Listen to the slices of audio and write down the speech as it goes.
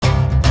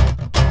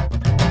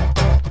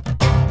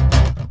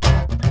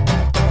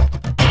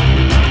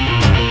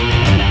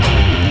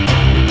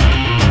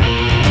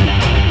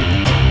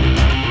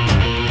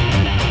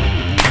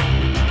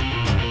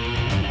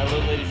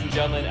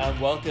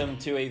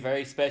to a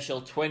very special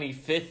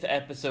 25th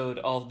episode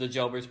of the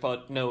Jobbers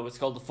Pod. No, it's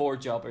called the Four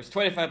Jobbers.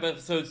 25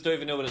 episodes, don't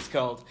even know what it's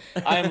called.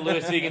 I'm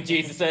Lewis Vegan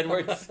Jesus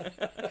Edwards.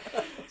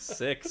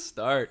 Sick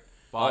start.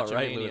 All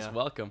right, Lewis,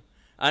 welcome.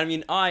 I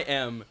mean, I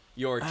am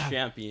your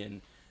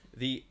champion,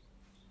 the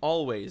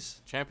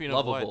always champion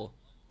lovable of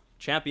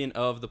champion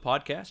of the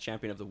podcast,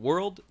 champion of the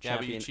world,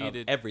 champion of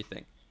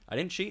everything. I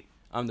didn't cheat.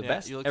 I'm the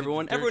best.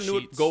 Everyone knew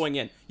it going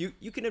in.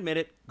 You can admit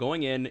it.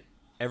 Going in,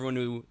 everyone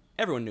knew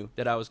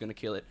that I was going to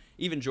kill it.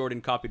 Even Jordan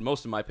copied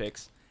most of my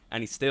picks,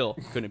 and he still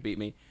couldn't beat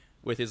me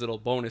with his little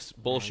bonus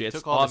bullshits,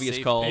 obvious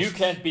calls. You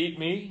can't beat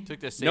me.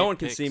 No one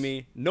can see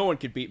me. No one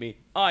can beat me.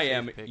 I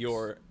am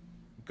your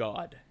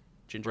god.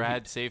 Ginger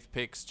Brad, Heat. safe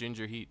picks,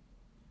 Ginger Heat.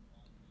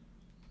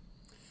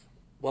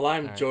 Well,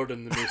 I'm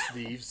Jordan the Moose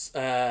Thieves.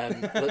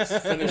 Let's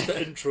finish the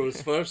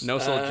intros first. No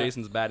salt,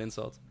 Jason's bad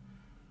insults.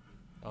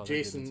 Oh,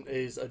 Jason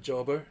is a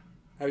jobber.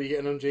 How are you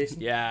getting on, Jason?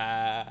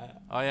 Yeah.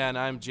 Oh, yeah, and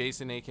I'm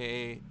Jason,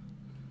 a.k.a.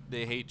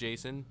 They Hate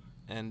Jason.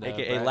 And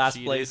a.k.a. Brad last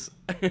cheated. place.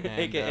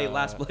 A.k.a.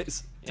 last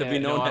place. To be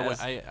known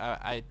as.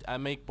 I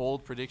make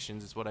bold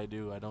predictions is what I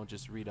do. I don't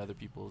just read other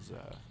people's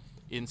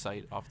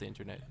insight off the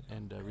internet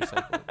and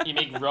recycle it. You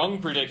make wrong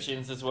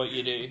predictions is what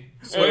you do.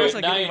 So I'm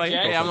the only one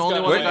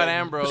that got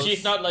Ambrose.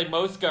 She's not like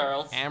most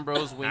girls.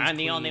 Ambrose wins. I'm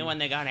the only one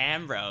that got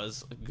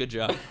Ambrose. Good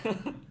job.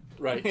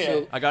 Right,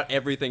 so I got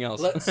everything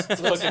else. Let's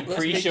make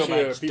pre-show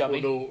sure match, people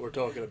dummy. know what we're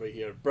talking about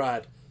here.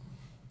 Brad,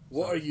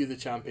 what are you the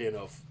champion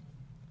of?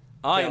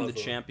 I am the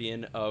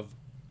champion of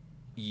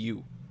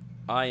you.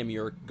 I am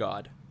your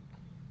god.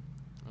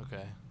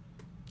 Okay.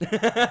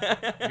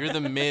 You're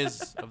the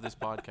Miz of this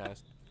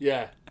podcast.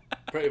 Yeah,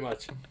 pretty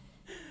much.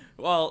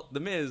 Well, the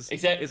Miz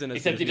isn't as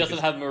except he doesn't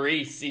have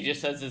Maurice. He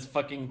just has his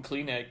fucking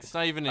Kleenex. It's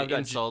not even an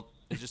insult.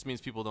 It just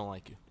means people don't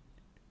like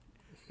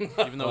you.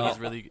 Even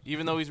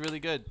though he's really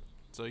good.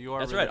 So you are.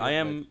 That's really right. Good, I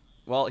am.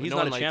 Well, he's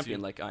not a champion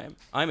you. like I am.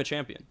 I'm a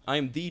champion. I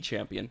am the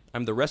champion.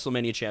 I'm the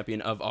Wrestlemania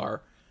champion of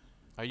our.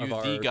 Are you of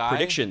the our guy?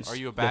 Predictions. Are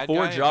you a bad the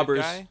four guy? jobbers.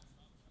 A good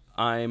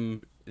guy?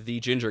 I'm the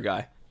ginger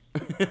guy.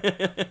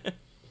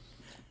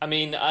 I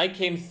mean, I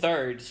came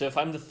third, so if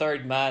I'm the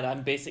third man,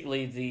 I'm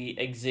basically the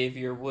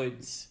Xavier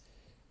Woods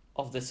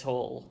of this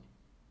whole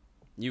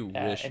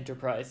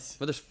enterprise.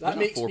 Well, there's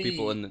four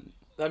people in the...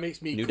 That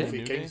makes me New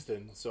Kofi Day?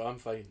 Kingston, so I'm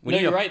fine. No,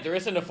 you're right. There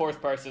isn't a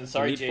fourth person.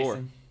 Sorry, Jason.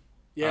 Four.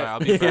 Yeah, I'll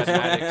be Brad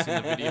Maddox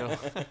in the video.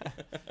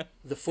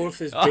 The fourth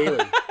is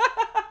Bailey.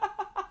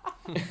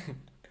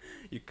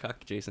 You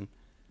cuck, Jason.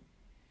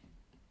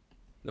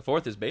 The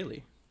fourth is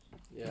Bailey.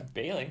 Yeah,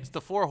 Bailey. It's the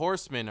Four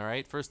Horsemen, all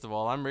right? First of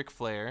all, I'm Ric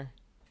Flair.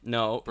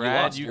 No,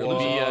 Brad, you can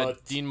be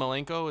What? Dean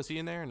Malenko. Is he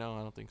in there? No,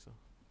 I don't think so.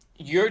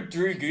 You're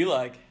Drew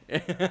Gulag.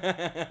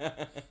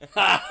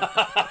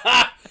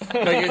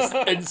 biggest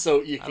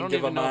insult you I can don't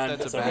give a even know if man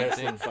that's as a a bad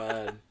wrestling thing.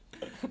 fan.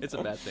 It's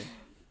a bad thing.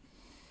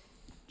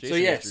 So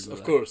Jason yes, is Drew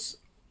of Gulak. course,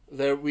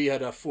 there we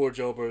had a Four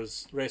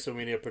Jobbers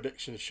WrestleMania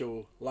prediction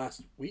show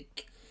last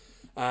week.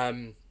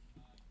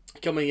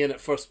 Coming in at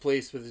first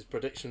place with his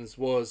predictions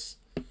was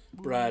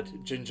Brad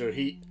Ginger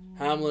Heat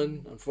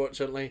Hamlin,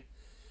 unfortunately.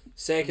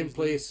 Second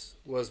place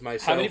was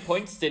myself. How many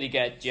points did he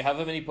get? Do you have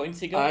how many points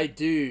he got? I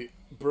do.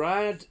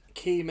 Brad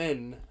came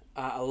in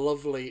at a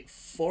lovely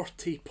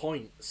 40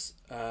 points,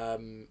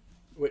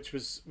 which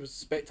was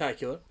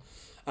spectacular.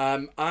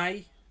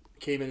 I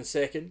came in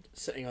second,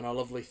 sitting on a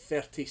lovely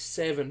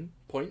 37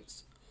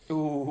 points.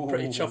 Ooh.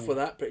 Pretty chuffed with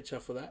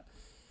that,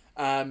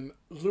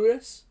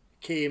 Lewis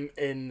came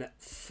in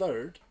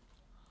third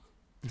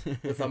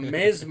with a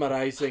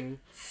mesmerising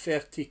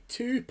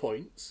 32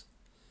 points.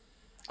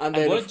 And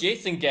then what did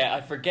Jason get?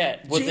 I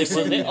forget. Was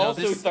Jason- it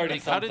also this, 30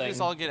 like, how something? did this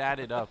all get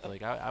added up?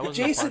 Like I wasn't.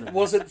 Jason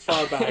wasn't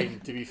far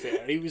behind, to be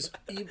fair.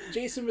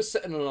 Jason was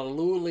sitting on a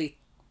lowly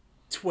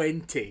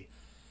 20.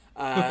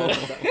 I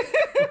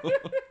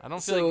don't feel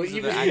So like he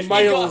these was are the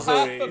miles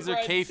actual away. These are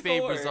Brad kayfabe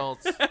score.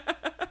 results.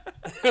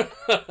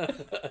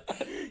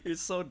 You're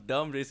so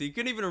dumb, Jason. You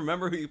couldn't even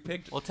remember who you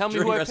picked. Well, tell me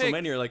during who I WrestleMania.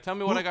 picked. You're like, Tell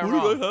me what I got who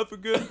wrong. did I have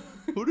again?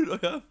 Who did I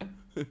have?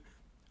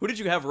 Who did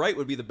you have right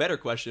would be the better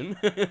question.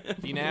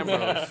 Dean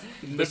Ambrose.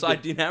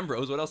 Besides Dean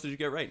Ambrose, what else did you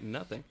get right?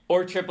 Nothing.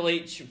 Or Triple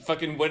H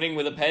fucking winning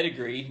with a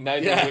pedigree,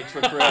 neither Yeah. of which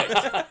were correct.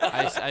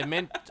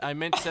 I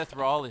meant Seth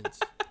Rollins.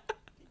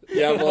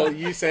 Yeah, well,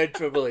 you said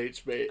Triple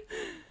H, mate.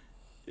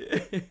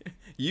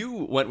 You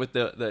went with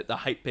the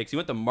hype picks. You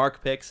went the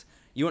mark picks.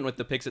 You went with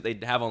the picks that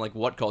they'd have on like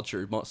What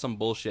Culture, some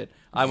bullshit.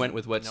 I went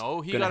with what's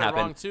No, he gonna got happen.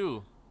 it wrong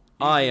too.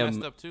 I He am-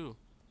 messed up too.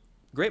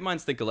 Great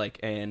minds think alike,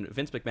 and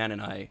Vince McMahon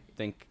and I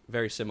think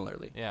very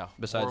similarly. Yeah.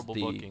 Besides horrible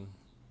the booking.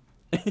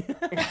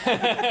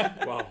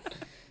 Wow.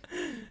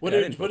 What Yeah,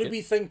 I didn't did book it.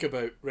 we think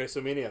about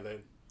WrestleMania then?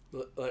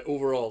 Like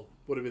overall,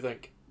 what did we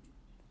think?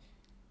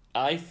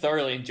 I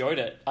thoroughly enjoyed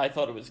it. I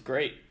thought it was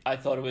great. I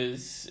thought it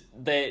was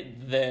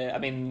I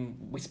mean,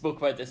 we spoke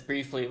about this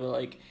briefly, but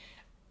like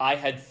I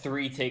had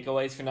 3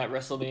 takeaways from that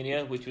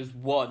WrestleMania, which was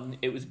 1,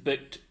 it was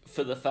booked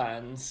for the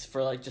fans,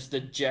 for like just the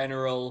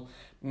general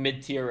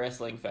mid-tier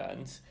wrestling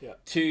fans. Yeah.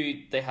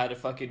 2, they had a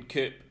fucking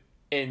coup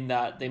in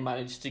that they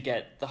managed to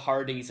get the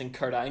Hardys and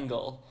Kurt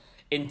Angle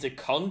into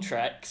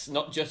contracts,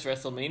 not just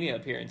WrestleMania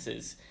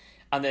appearances.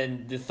 And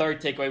then the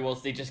third takeaway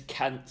was they just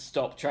can't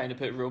stop trying to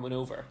put Roman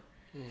over.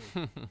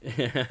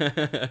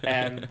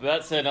 But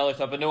that's another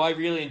thought. But no, I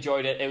really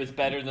enjoyed it. It was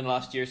better than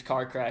last year's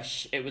Car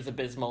Crash. It was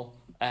abysmal.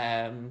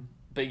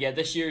 But yeah,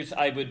 this year's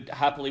I would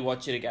happily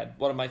watch it again.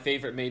 One of my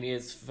favourite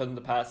Manias from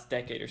the past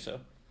decade or so.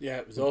 Yeah,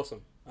 it was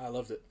awesome. I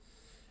loved it.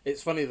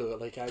 It's funny though,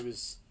 like I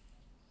was,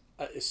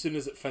 as soon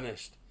as it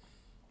finished,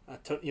 I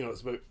turned,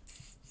 it's about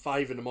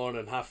 5 in the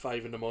morning,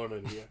 5:30 in the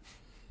morning here.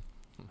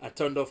 I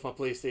turned off my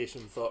PlayStation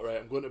and thought, right,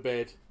 I'm going to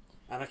bed.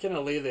 And I kind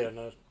of lay there and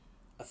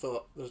I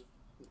thought,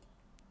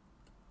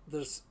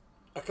 there's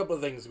a couple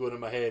of things going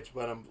in my head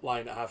when I'm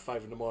lying at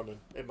 5:30 in the morning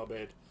in my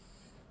bed,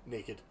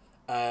 naked.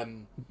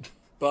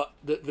 But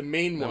the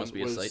main that one must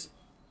be was... a sight.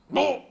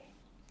 No!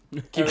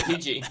 Keep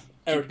PG.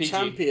 Our PG.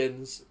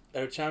 champions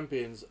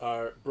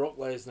are Brock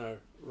Lesnar,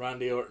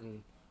 Randy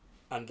Orton,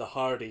 and the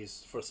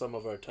Hardys for some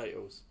of our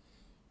titles.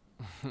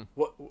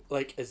 What,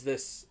 like, is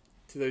this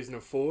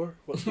 2004?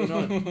 What's going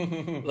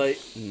on? Like,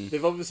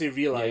 they've obviously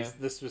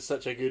realised this was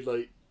such a good,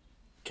 like,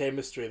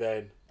 chemistry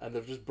then, and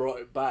they've just brought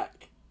it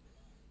back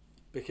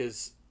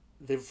because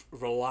they've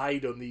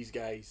relied on these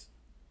guys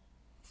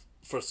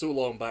for so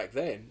long back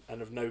then and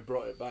have now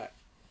brought it back.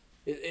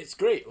 It's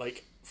great.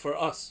 Like, for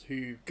us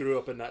who grew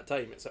up in that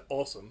time, it's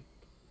awesome.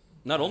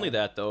 Not only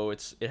that, though,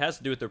 it has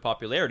to do with their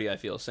popularity, I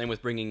feel. Same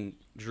with bringing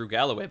Drew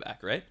Galloway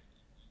back, right?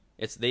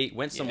 They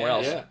went somewhere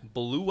else,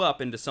 blew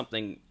up into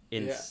something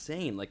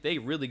insane. Like, they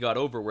really got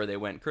over where they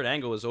went. Kurt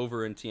Angle was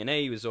over in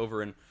TNA, he was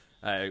over in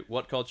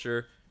What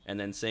Culture, and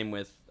then same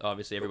with,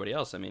 obviously, everybody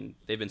else. I mean,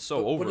 they've been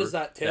so over. What does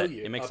that tell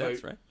you it makes about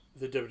sense, right?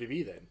 the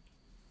WWE then?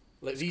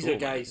 Like, It's these cool, are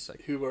guys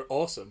who were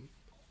awesome,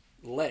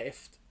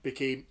 left,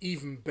 became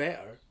even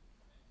better,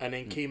 and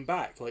then came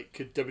back. Like,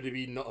 could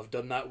WWE not have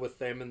done that with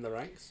them in the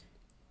ranks?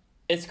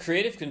 It's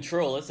creative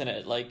control, isn't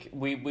it? Like,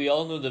 we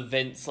all know that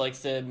Vince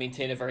likes to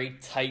maintain a very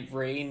tight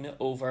rein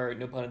over,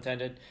 no pun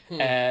intended,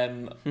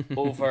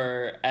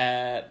 over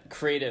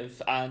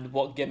creative and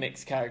what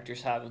gimmicks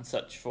characters have and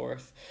such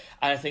forth.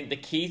 And I think the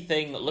key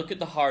thing, look at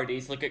the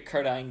Hardys, look at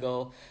Kurt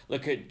Angle,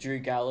 look at Drew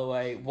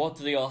Galloway. What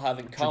do they all have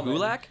in common?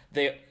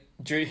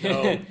 Drew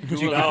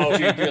Gulagaway.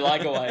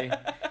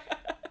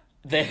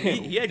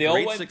 He had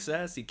great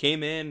success. He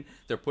came in.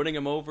 They're putting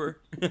him over.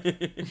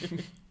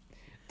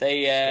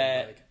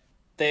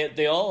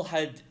 They all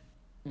had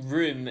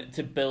room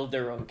to build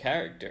their own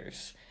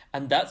characters,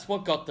 and that's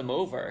what got them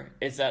over,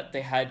 is that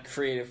they had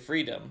creative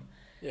freedom.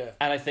 Yeah.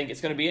 And I think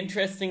it's going to be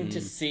interesting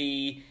to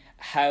see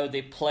how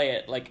they play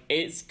it. Like,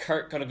 is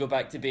Kurt going to go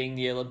back to being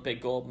the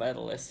Olympic gold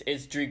medalist?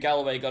 Is Drew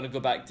Galloway going to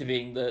go back to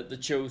being the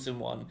chosen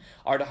one?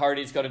 Are the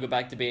Hardys going to go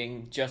back to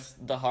being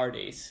just the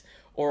Hardys?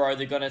 Or are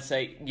they going to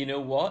say, you know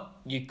what?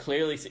 You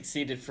clearly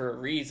succeeded for a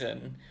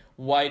reason.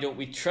 Why don't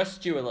we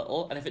trust you a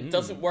little? And if it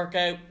doesn't work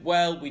out,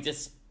 well, we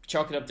just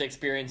chalk it up to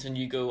experience and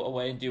you go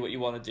away and do what you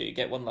want to do.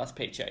 Get one last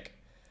paycheck.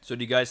 So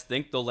do you guys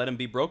think they'll let him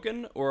be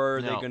broken, or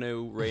are they going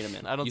to rein him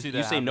in? I don't see that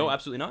You say happening. no,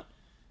 absolutely not?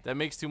 That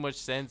makes too much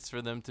sense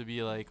for them to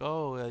be like,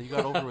 oh, you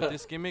got over with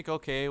this gimmick?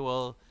 Okay,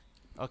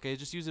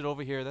 just use it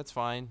over here. That's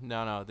fine.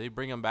 No, they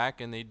bring him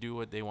back and they do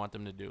what they want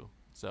them to do.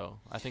 So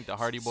I think the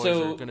Hardy Boys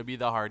are going to be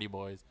the Hardy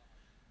Boys.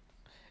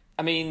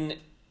 I mean,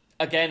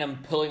 again, I'm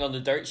pulling on the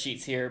dirt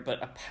sheets here,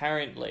 but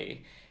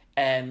apparently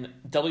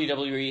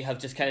WWE have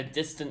just kind of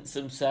distanced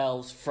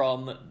themselves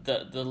from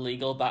the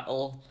legal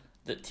battle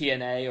that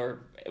TNA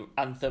or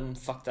Anthem,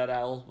 fuck that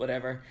owl,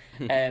 whatever,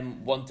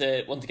 want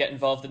to get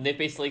involved in. They've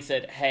basically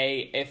said,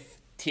 hey, if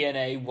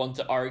TNA want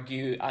to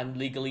argue and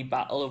legally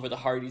battle over the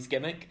Hardys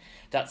gimmick,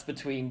 that's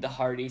between the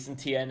Hardys and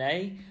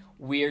TNA.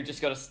 We're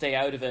just going to stay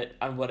out of it,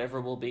 and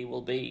whatever will be,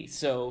 will be.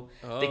 So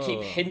they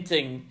keep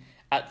hinting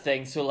at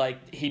things. So,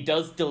 like, he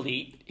does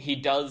delete, he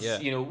does,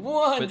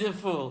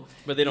 wonderful.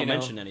 But they don't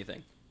mention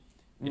anything.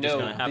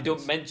 No, they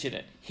don't mention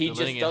it. He They're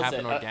just letting does it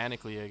happen it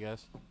organically, I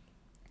guess.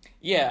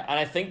 Yeah, and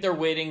I think they're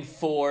waiting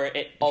for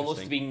it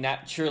almost to be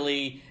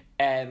naturally,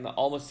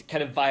 almost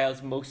kind of via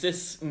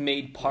osmosis,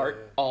 made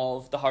part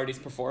of the Hardys'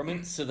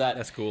 performance, so that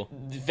that's cool.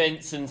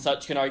 Vince and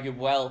such can argue,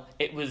 well,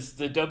 it was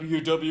the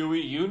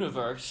WWE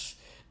universe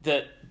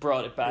that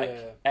brought it back.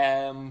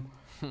 Yeah.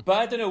 But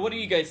I don't know. What do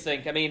you guys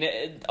think? I mean,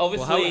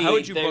 obviously, how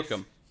would you book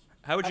them?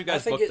 How would you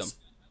guys book them?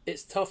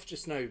 It's tough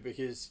just now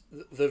because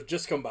they've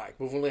just come back.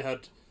 We've only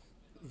had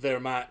their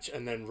match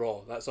and then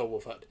Raw. That's all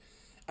we've had.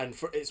 And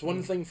it's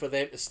one thing for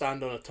them to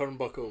stand on a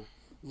turnbuckle,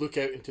 look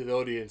out into the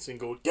audience and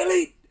go,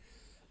 delete!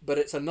 But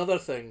it's another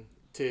thing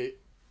to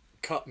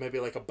cut maybe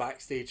like a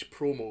backstage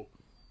promo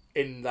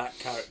in that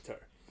character.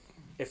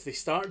 If they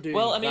start doing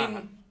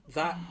that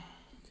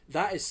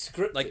is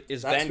scripted. Like,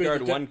 is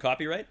Vanguard 1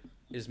 copyright?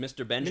 Is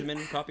Mr.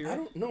 Benjamin copyright? I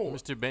don't know.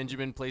 Mr.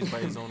 Benjamin plays by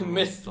his own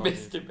rules. Mr.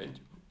 Benjamin.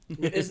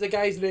 Is the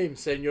guy's name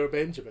Senor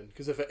Benjamin?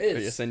 Because if it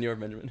is... Yeah, Senor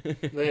Benjamin.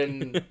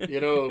 then,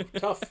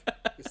 tough.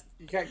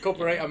 You can't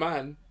copyright a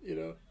man,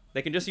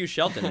 They can just use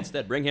Shelton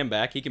instead. Bring him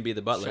back. He can be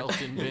the butler.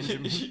 Shelton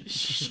Benjamin.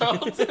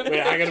 Shelton. Wait,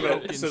 hang on a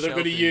minute. So they're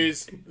going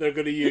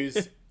to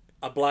use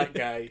a black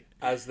guy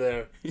as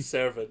their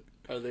servant.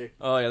 Are they?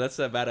 Oh yeah, that's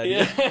a bad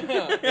idea.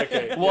 Yeah.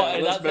 Okay. What?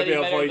 Yeah, That's maybe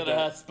any better avoid than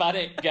that. a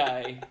Hispanic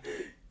guy.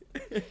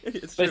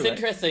 It's But it's true,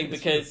 interesting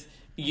because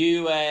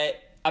you,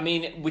 I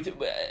mean,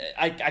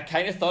 I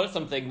kind of thought of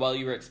something while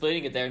you were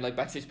explaining it there, and like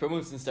backstage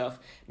promos and stuff.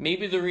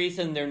 Maybe the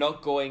reason they're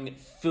not going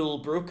full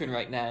broken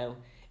right now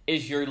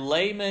is your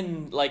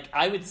layman. Like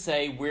I would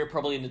say, we're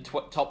probably in the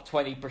top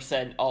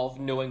 20% of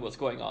knowing what's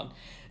going on.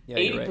 Yeah,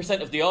 you're 80%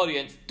 right. of the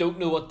audience don't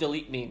know what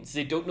delete means.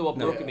 They don't know what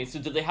broken Yeah. means. So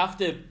do they have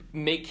to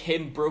make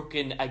him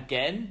broken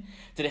again?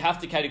 Do they have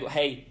to kind of go,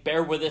 hey,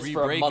 bear with us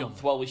for a Re-break month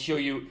him. while we show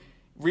you...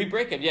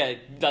 Re-break him, yeah.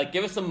 Like,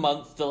 give us a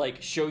month to,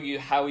 like, show you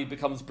how he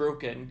becomes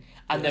broken,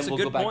 and That's then a we'll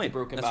good go back point. to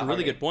broken That's a Matt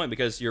really Hardy. good point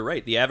because you're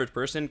right. The average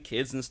person,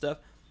 kids and stuff,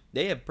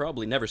 they have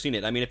probably never seen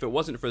it. I mean, if it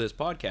wasn't for this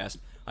podcast,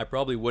 I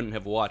probably wouldn't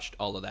have watched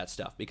all of that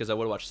stuff because I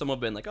would have watched some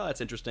of it and like, oh,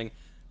 that's interesting.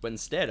 But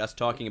instead, us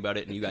talking about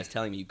it and you guys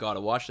telling me you got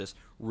to watch this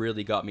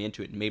really got me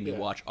into it and made me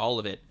watch all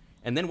of it.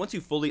 And then once you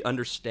fully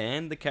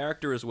understand the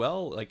character as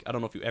well, like, I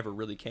don't know if you ever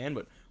really can,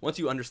 but once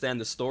you understand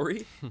the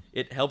story,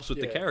 it helps with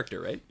the Yeah. character,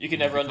 right? You can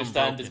never become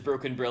understand broken. his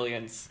broken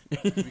brilliance.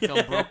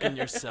 Become broken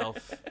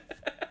yourself.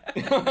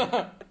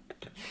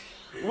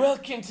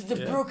 Welcome to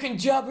the Broken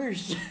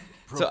Jobbers.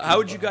 So how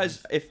would you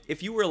guys,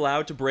 if you were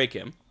allowed to break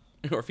him,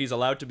 or if he's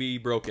allowed to be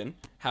broken,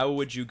 how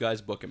would you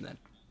guys book him then?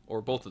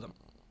 Or both of them?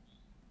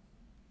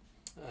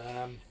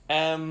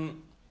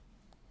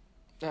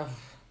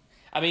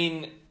 I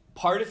mean,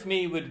 part of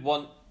me would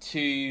want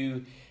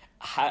to,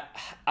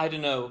 I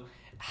don't know,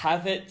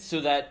 have it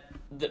so that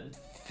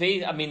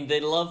I mean, they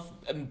love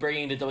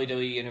bringing the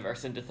WWE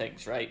universe into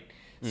things, right?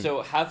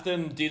 So have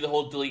them do the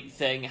whole delete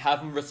thing, have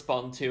him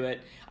respond to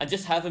it, and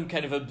just have him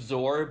kind of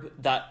absorb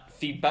that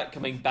feedback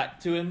coming back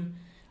to him.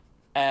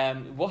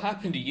 What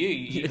happened to you?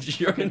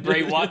 You're Fucking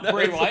Bray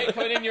Wyatt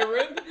coming in your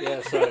room?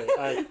 Yeah, sorry.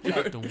 I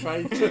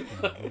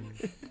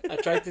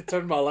tried to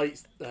turn my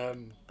lights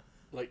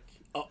like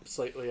up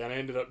slightly, and I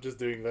ended up just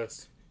doing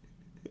this.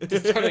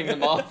 Just turning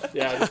them off.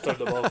 Yeah, I just turned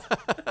them off.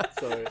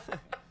 Sorry.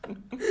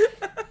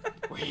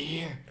 We're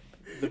here.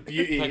 The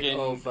beauty Fucking-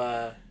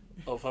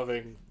 of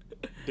having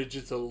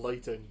digital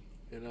lighting,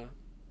 you know.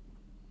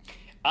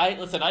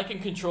 I can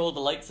control the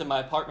lights in my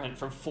apartment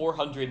from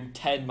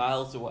 410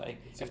 miles away.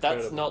 It's if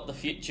that's incredible. not the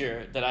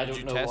future, then I Did don't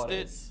you know test what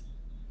it? is.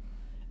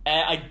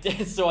 I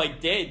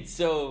did.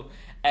 So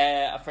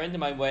a friend of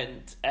mine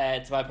went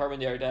to my apartment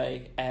the other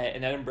day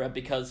in Edinburgh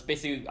because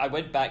basically I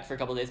went back for a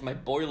couple of days. My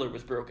boiler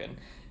was broken.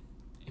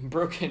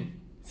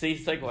 See,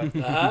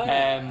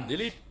 segue.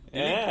 Delete.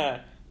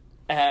 Yeah.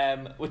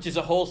 Which is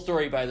a whole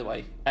story, by the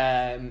way.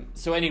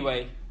 So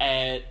anyway,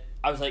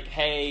 I was like,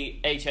 hey,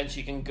 HN,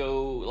 she can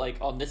go, like,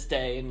 on this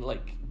day and,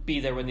 like, be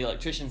there when the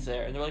electrician's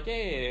there. And they're like,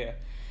 yeah.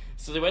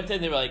 So they went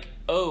in, they were like,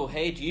 oh,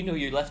 hey, do you know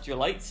you left your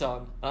lights on?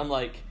 And I'm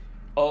like,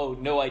 oh,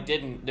 no, I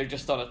didn't. They're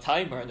just on a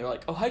timer. And they're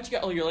like, oh, how'd you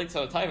get all your lights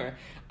on a timer?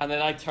 And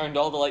then I turned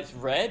all the lights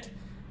red.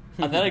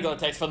 And then I got a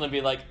text from them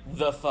being like,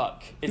 the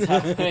fuck is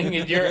happening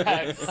in your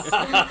house?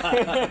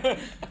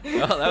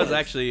 Well, that was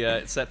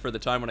actually set for the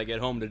time when I get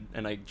home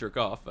and I jerk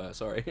off.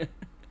 Sorry.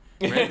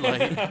 Red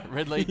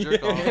light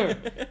jerk off.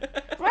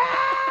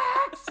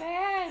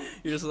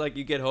 You're just like,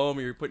 you get home,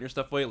 you're putting your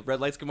stuff away, red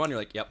lights come on, you're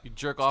like, yep. You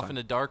jerk off in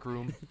a dark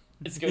room.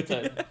 It's go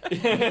time.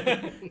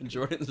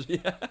 Jordan's,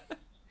 yeah.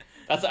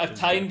 I've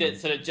timed it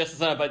so that just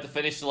as I'm about to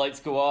finish, the lights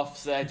go off,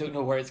 so I don't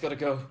know where it's got to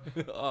go.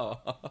 Oh.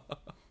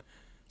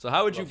 So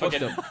how would you book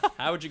fucking- them?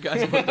 How would you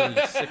guys book them,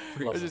 you sick I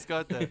freaks? just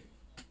got that.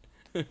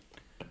 I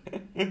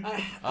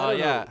don't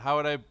know. How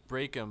would I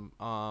break him?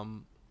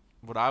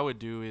 What I would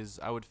do is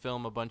I would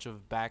film a bunch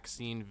of back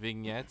scene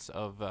vignettes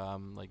of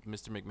like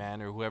Mr.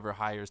 McMahon or whoever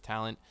hires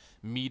talent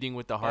meeting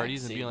with the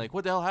Hardys and being scene. like,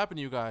 "What the hell happened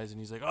to you guys?" And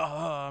he's like, "Oh,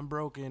 I'm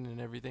broken and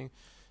everything."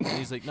 And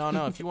he's like,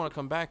 "No, if you want to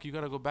come back, you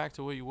got to go back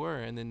to where you were."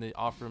 And then they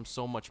offer him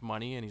so much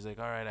money, and he's like,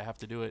 "All right, I have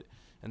to do it."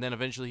 And then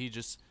eventually he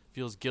just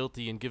feels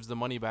guilty and gives the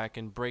money back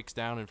and breaks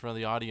down in front of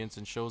the audience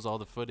and shows all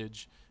the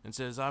footage and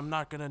says, "I'm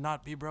not gonna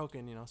not be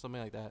broken," something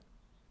like that.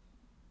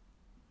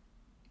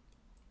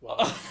 Wow.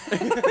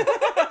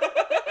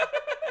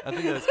 I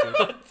think that's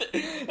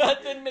good.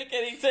 That didn't make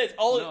any sense.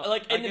 No,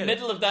 In the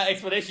middle of that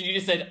explanation, you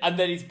just said, and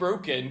then he's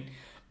broken.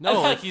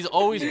 No, like he's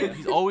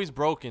always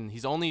broken.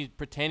 He's only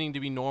pretending to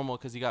be normal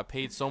because he got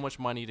paid so much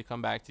money to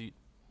come back to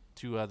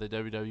the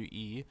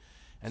WWE,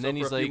 and So then for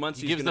he's a few like, months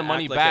he he's gives the gonna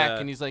money act like back, a-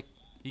 and he's like,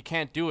 he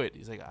can't do it.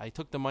 He's like, I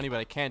took the money, but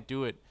I can't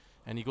do it,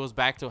 and he goes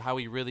back to how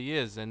he really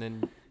is, and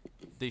then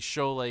they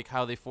show like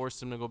how they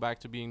forced him to go back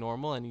to being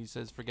normal, and he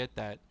says, forget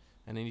that,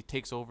 and then he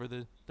takes over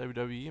the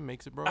WWE and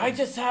makes it broken. I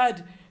just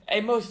had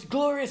a most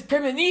glorious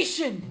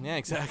premonition. Yeah,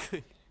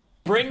 exactly.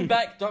 Bring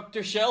back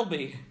Dr.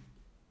 Shelby.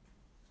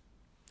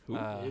 Who?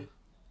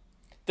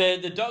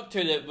 The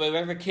doctor that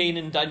wherever Kane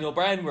and Daniel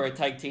Bryan were a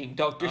tag team,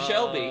 Dr.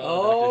 Shelby.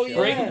 Oh, Dr. yeah.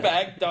 Bring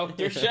back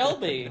Dr.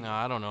 Shelby. No,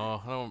 I don't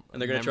know. I don't.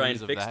 And they're gonna try and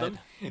memories fix of them?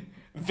 that.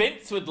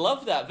 Vince would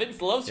love that.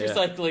 Vince loves Yeah.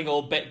 recycling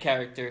old bit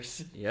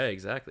characters. Yeah,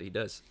 exactly. He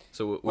does.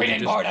 So We would you need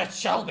just- more of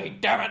Shelby,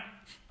 damn it.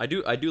 I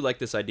do like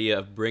this idea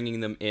of bringing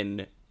them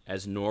in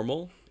as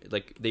normal,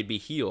 like they'd be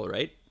heel,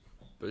 right?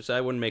 But so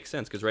that wouldn't make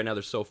sense because right now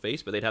they're so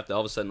face, but they'd have to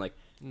all of a sudden like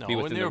be within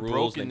when they the were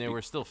rules. broken, they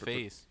were still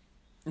face.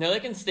 No, they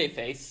can stay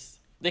face.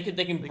 They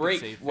can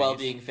break while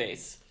being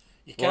face.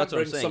 You can't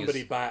bring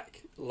somebody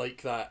back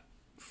like that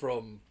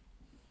from,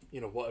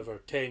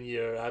 whatever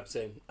 10-year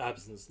absence,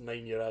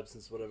 9-year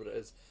absence, whatever it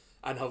is,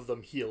 and have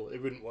them heal.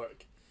 It wouldn't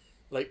work.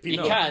 Like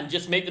people, you can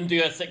just make them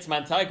do a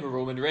 6-man tag with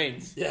Roman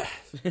Reigns. Yeah,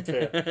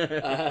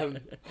 fair.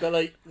 But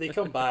like they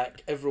come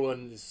back,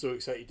 everyone is so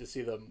excited to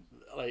see them.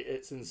 Like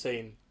it's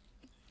insane.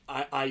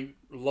 I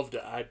loved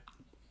it. I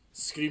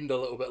screamed a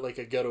little bit like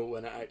a girl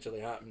when it actually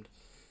happened.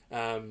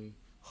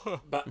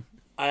 But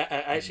I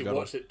actually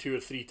watched it 2 or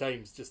 3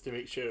 times just to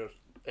make sure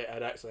it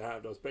had actually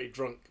happened. I was pretty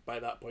drunk by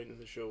that point in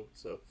the show,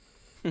 so.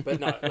 But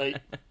no,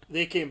 like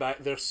they came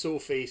back. They're so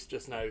face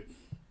just now.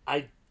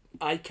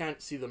 I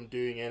can't see them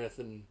doing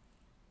anything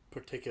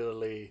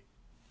particularly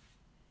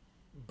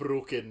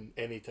broken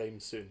anytime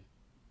soon.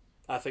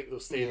 I think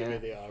they'll stay the way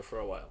they are for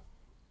a while.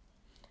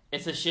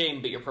 It's a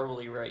shame, but you're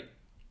probably right.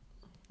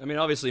 I mean,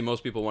 obviously,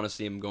 most people want to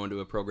see him go into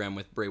a program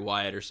with Bray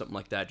Wyatt or something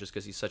like that just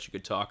because he's such a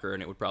good talker,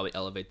 and it would probably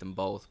elevate them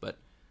both, but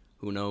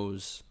who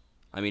knows?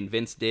 I mean,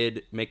 Vince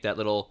did make that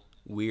little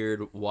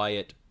weird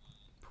Wyatt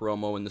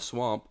promo in the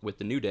swamp with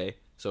the New Day,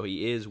 so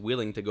he is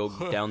willing to go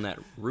down that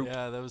route.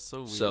 Yeah, that was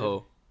so weird.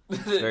 So,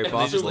 it's very possible.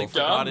 They just like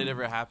forgot it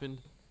ever happened.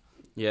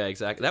 Yeah,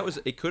 exactly.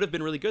 It could have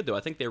been really good, though. I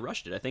think they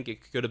rushed it. I think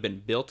it could have been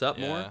built up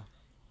more,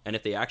 and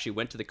if they actually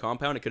went to the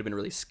compound, it could have been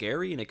really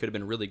scary, and it could have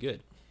been really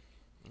good.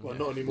 Well,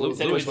 not anymore.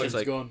 Lewis was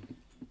like, gone.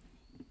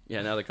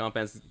 Yeah, now the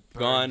compound's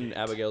gone.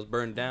 Abigail's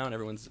burned down.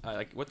 Everyone's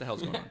like, what the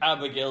hell's going on?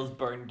 Abigail's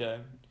burned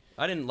down.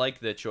 I didn't like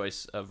the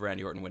choice of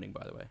Randy Orton winning,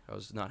 by the way. I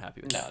was not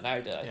happy with that. No,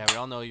 neither did I. Yeah, we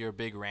all know you're a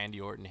big Randy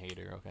Orton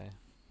hater, okay?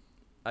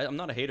 I'm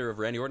not a hater of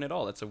Randy Orton at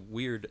all. That's a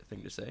weird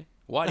thing to say.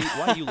 Why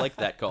do you like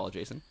that call,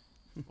 Jason?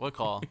 What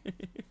call?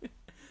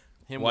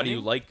 Him Why winning? do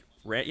you like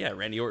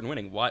Randy Orton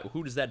winning? Why?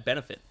 Who does that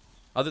benefit?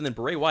 Other than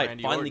Bray Wyatt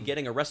Randy finally Orton.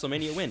 getting a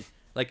WrestleMania win.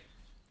 Like,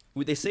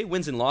 they say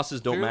wins and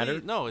losses don't Clearly,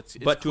 matter. No, it's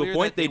but to a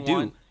point they do.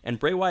 Want, and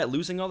Bray Wyatt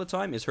losing all the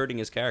time is hurting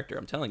his character.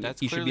 I'm telling you,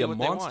 he should be a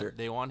monster.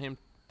 They want him.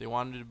 They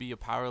want him to be a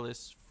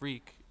powerless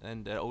freak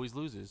and that always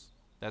loses.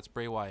 That's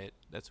Bray Wyatt.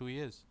 That's who he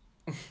is.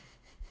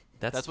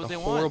 That's what a they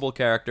horrible want.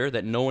 character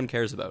that no one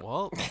cares about.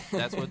 Well,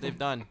 that's what they've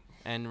done.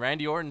 And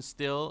Randy Orton's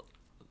still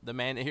the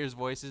man that hears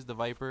voices, the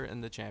Viper,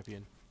 and the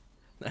champion.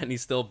 And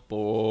he's still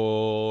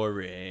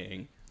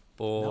boring.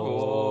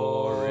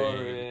 Boring.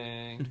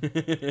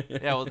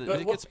 Yeah, well,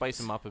 they could spice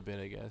him up a bit,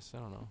 I guess. I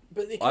don't know.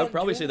 But I would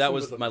probably say that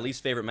was my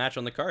least favorite match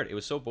on the card. It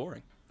was so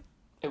boring.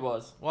 It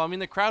was. Well, I mean,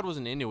 the crowd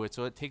wasn't into it,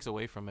 so it takes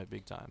away from it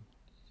big time.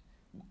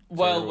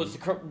 Well, was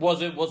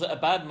it a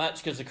bad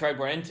match because the crowd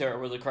were into it, or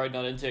was the crowd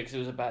not into it because it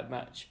was a bad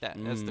match?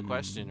 That's the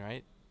question,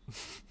 right?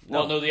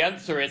 Well, no, the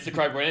answer is the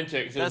crowd were into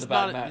it because it was a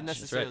bad match. That's not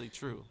necessarily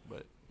true,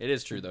 but it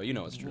is true though. You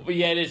know it's true. But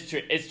yeah, it is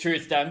true. It's true.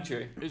 It's damn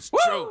true. It's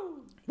true.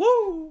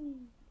 Woo!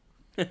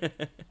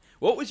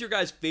 What was your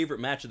guys'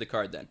 favorite match of the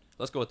card then?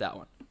 Let's go with that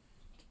one.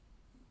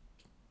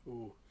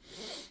 Ooh.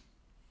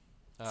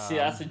 See,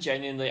 that's a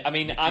genuinely. I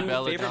mean, I'm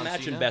Bella, favorite John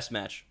match Cena? and best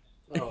match.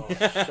 Oh,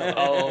 shut up.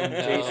 Oh, no.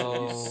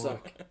 Jason, you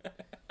suck.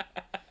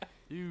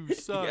 You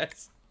suck.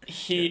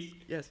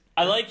 Yes.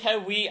 I like how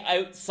we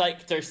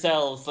out-psyched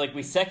ourselves. Like,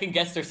 we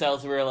second-guessed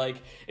ourselves. We were like,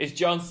 is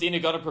John Cena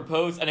going to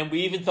propose? And then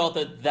we even thought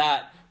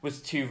that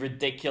was too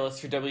ridiculous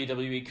for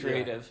WWE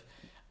creative. Yeah.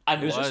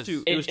 And it was just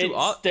too. It was too.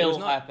 It still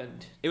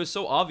happened. It was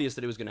so obvious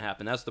that it was going to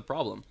happen. That's the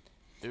problem.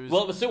 It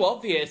was so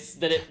obvious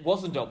that it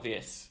wasn't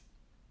obvious.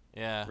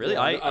 Yeah. Really,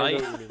 Yeah, I know what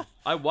you mean.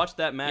 I watched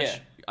that match. Yeah.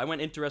 I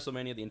went into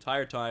WrestleMania the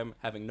entire time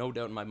having no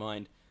doubt in my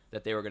mind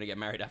that they were going to get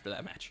married after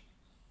that match.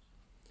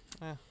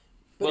 Yeah.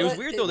 It was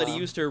weird though that he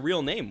used her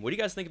real name. What do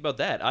you guys think about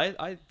that?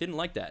 I didn't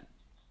like that.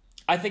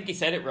 I think he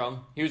said it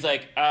wrong. He was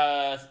like,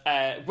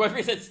 whoever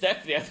he said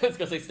Stephanie, I thought he was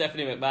going to say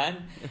Stephanie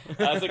McMahon.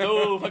 I was like,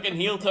 oh, fucking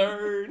heel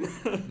turn.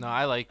 No,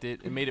 I liked it.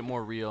 It made it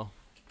more real.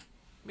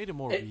 It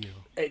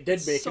did make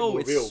it so more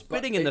it's real.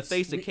 spitting in the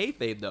face of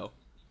kayfabe though.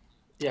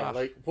 Yeah,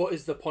 like what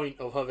is the point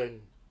of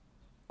having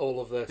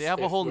all of this? They have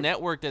a whole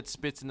network that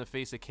spits in the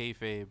face of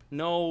kayfabe.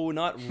 No,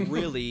 not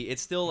really.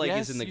 It's still like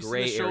yes, is in the you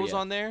gray see the shows area.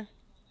 on there.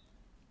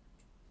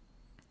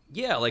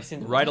 Yeah, like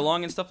Ride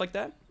Along and stuff like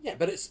that. Yeah,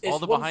 but it's all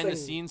the one behind the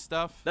thing, scenes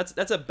stuff.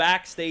 That's a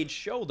backstage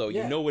show though.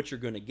 Yeah. You know what you're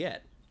gonna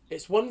get.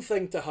 It's one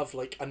thing to have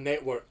like a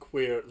network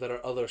where there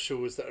are other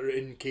shows that are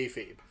in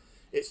kayfabe.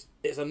 It's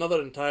another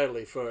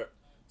entirely for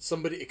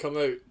somebody to come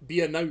out,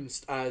 be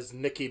announced as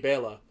Nikki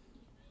Bella,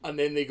 and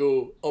then they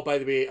go, oh, by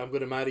the way, I'm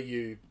going to marry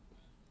you,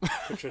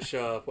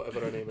 Patricia, whatever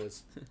her name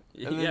is.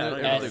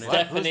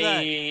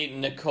 Stephanie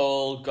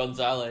Nicole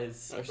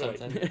Gonzalez or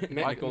something.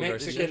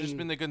 It should have just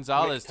been the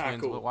Gonzalez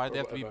twins, but why'd they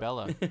have to be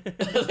Bella?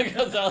 The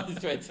Gonzalez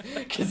twins.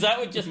 Because that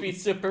would just be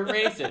super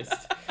racist.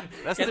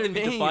 That's Can't their they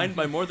be name. defined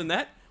by more than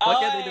that? Why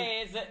can't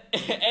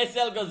they Es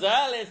el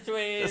Gonzalez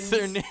twins. That's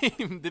their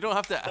name. They don't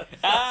have to.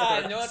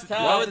 No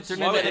Why would it touch.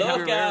 turn into Eddie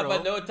Loca, Guerrero?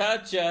 but no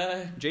touch.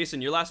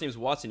 Jason, your last name's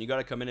Watson. You got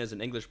to come in as an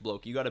English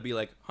bloke. You got to be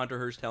like Hunter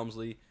Hearst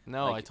Helmsley.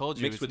 No, like, I told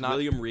you mixed it's with not-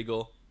 William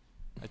Regal.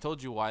 I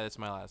told you why that's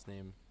my last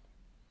name.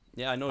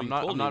 Yeah, I know. I'm you not,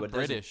 told I'm me, not but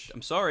British.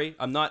 I'm sorry.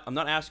 I'm not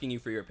asking you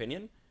for your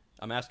opinion.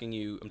 I'm telling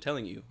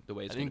you the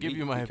way it's going to be. I didn't give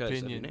you my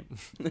opinion.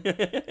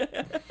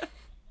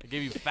 I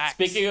gave you facts.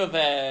 Speaking of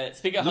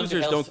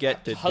losers don't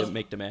get to make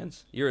make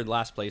demands. You're in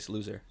last place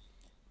loser.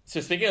 So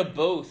speaking of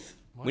both,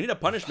 we need a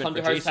punishment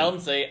Hunter for Hearst Jason.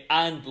 Helmsley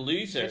and You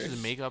losers.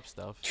 just make up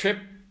stuff.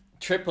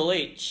 Triple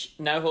H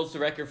now holds the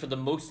record for the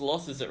most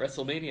losses at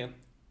WrestleMania.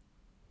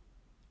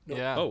 No.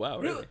 Yeah. Oh wow,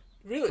 really?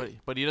 Really?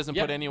 But he doesn't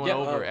Yeah, put anyone yeah,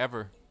 over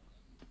ever.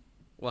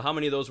 Well, how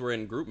many of those were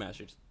in group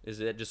matches? Is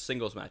it just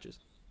singles matches?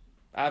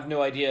 I have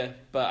no idea,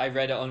 but I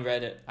read it on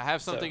Reddit. I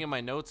have something in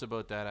my notes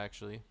about that,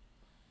 actually.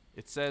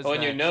 It says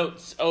in your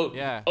notes. Oh,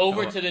 yeah.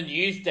 Over to the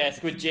news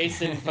desk with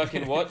Jason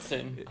fucking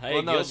Watson. Hey,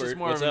 well, no, it's Gilbert, just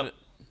more what's of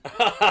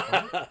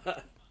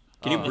up?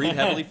 Can you breathe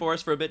heavily for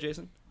us for a bit,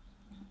 Jason?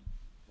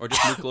 Or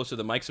just move closer to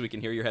the mic so we can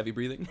hear your heavy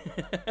breathing?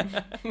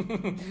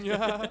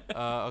 Yeah.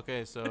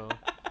 Okay, so...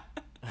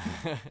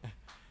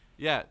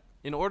 yeah,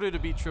 in order to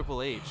beat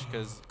Triple H,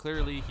 because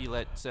clearly he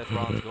let Seth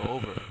Rollins go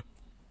over.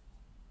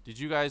 Did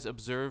you guys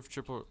observe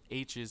Triple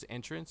H's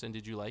entrance, and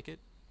did you like it?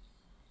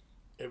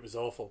 It was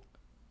awful.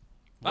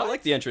 I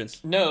like the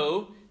entrance.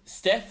 No,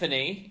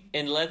 Stephanie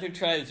in leather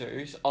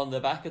trousers on the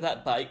back of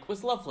that bike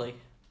was lovely.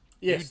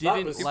 Yes,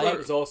 didn't that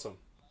was awesome.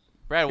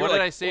 Brad, what You're did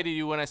like- I say to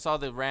you when I saw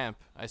the ramp?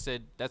 I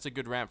said, that's a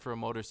good ramp for a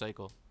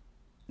motorcycle.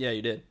 Yeah,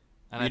 you did.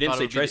 And You I didn't thought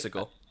say it would be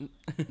tricycle.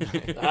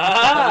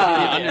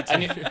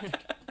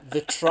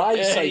 The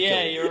tricycle.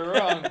 Yeah, you were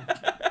wrong.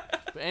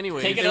 But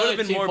anyway, Take It it would out. have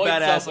been 2 more points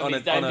badass off when on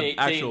he's down an to 18.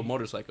 actual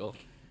motorcycle.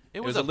 it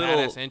was was a a little-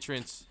 badass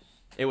entrance.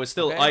 It was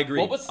still, Okay. I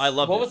agree. I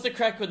loved What it. was the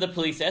crack with the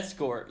police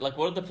escort? Like,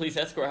 what did the police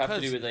escort have to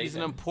Because do with he's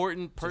an anything?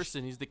 important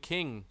person. He's the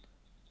king.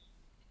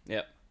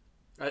 Yep.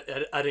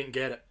 I didn't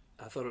get it.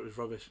 I thought it was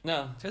rubbish.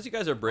 No. Because you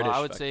guys are British. Well,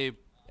 I would fuck. say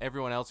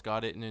everyone else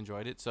got it and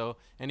enjoyed it. So,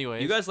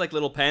 anyways. You guys like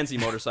little pansy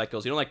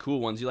motorcycles. You don't like cool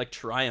ones. You like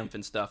Triumph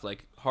and stuff,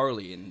 like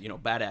Harley and,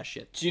 badass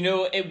shit. Do you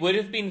know, it would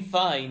have been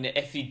fine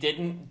if he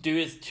didn't do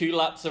his 2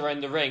 laps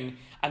around the ring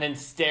and then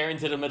stare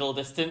into the middle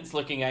distance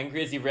looking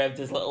angry as he revved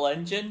his little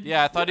engine.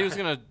 Yeah, I thought he was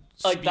going to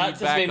Like, speed that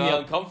just back made me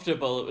up.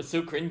 uncomfortable. It was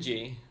so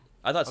cringy.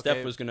 I thought Okay.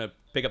 Steph was going to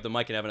pick up the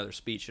mic and have another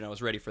speech, and I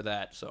was ready for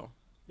that, so.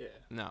 Yeah.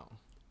 No.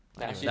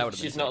 Nah, Anyway. That would've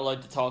she's been not sick.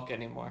 allowed to talk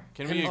anymore.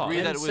 Can we Him- agree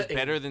him that it was sitting-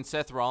 better than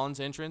Seth Rollins'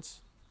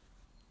 entrance?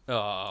 Oh,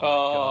 my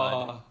Oh,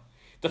 God.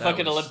 the That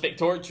fucking was- Olympic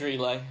torch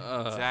relay.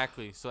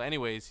 Exactly. So,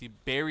 anyways, he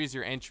buries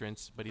your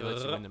entrance, but he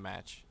lets you win the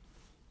match.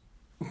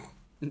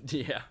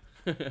 Yeah.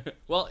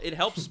 Well, it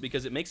helps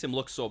because it makes him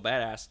look so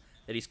badass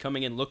that he's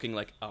coming in looking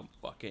like a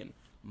fucking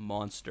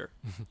monster.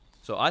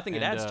 So I think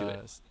it adds to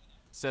it.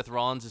 Seth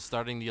Rollins is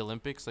starting the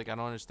Olympics. Like, I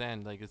don't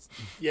understand. Like, it's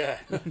Yeah.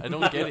 I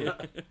don't get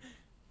it.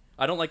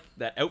 I don't like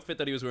that outfit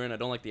that he was wearing. I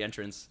don't like the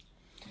entrance.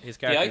 His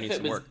The character needs outfit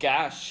some was work.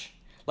 gash.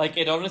 Like,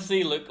 it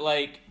honestly looked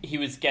like he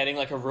was getting,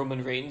 like, a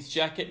Roman Reigns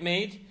jacket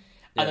made.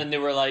 Yeah. And then they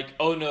were like,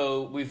 oh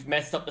no, we've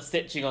messed up the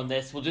stitching on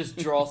this. We'll just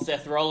draw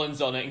Seth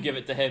Rollins on it and give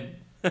it to him.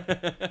 Speaking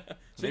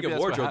of that's what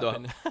wardrobe, though,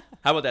 happened.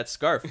 how about that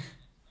scarf?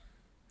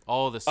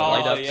 Oh, the Oh,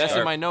 scarf. yeah. That's in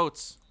Scarf. my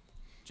notes.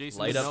 Jason's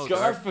Light up notes.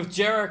 Scarf of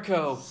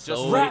Jericho. Just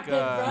So Wrap like it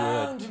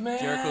round, man.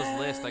 Jericho's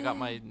list. I got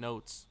my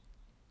notes.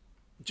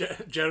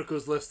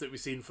 Jericho's list that we've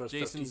seen for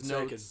Jason's 15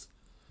 notes. seconds.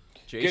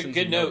 Jason's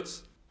good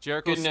notes.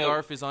 Jericho's Good note.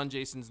 scarf is on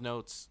Jason's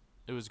notes.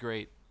 It was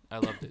great. I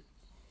loved it.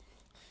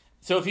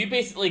 So if you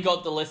basically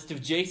got the list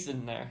of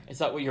Jason there, is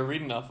that what you're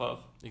reading off of?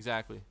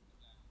 Exactly.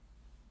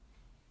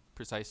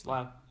 Precisely.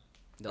 Wow.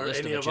 The Are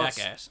list of any a of us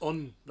jackass.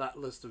 on that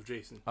list of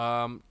Jason?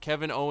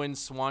 Kevin Owens'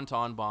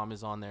 Swanton Bomb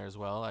is on there as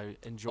well. I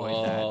enjoyed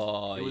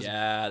Oh, that. It was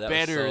yeah. That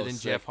better was so than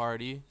sick. Jeff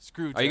Hardy.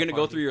 Screw Are you Jeff going to go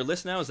Hardy. through your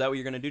list now? Is that what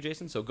you're going to do,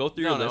 Jason? So go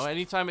through your No, list.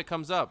 anytime it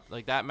comes up.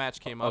 Like, that match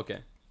came up. Okay.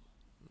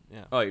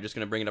 Yeah. Oh, you're just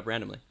going to bring it up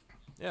randomly.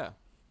 Yeah.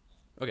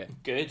 Okay.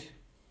 Good.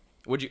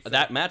 Would you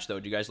that match though?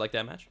 Do you guys like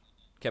that match?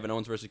 Kevin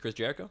Owens versus Chris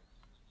Jericho?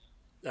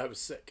 That was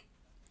sick.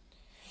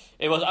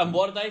 It was, and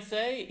what did I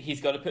say?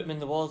 He's got to put him in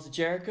the walls of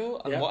Jericho.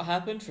 And Yeah. what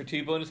happened? For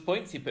 2 bonus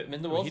points, he put him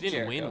in the walls He of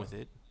didn't Jericho. win with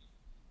it.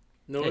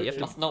 No, Yeah, you have to-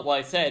 That's not what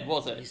I said,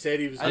 was he it? said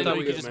he was I going thought to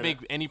we give could just him make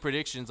any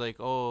predictions like,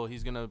 oh,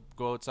 he's going to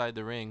go outside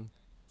the ring.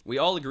 We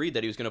all agreed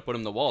that he was going to put him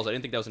in the walls. I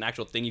didn't think that was an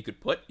actual thing you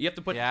could put. You have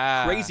to put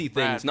Yeah, crazy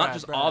things, not Brad,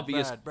 just Brad,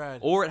 obvious. Brad.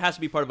 Or it has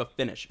to be part of a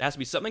finish. It has to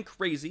be something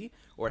crazy,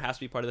 or it has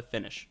to be part of the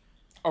finish.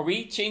 Are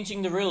we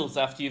changing the rules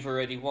after you've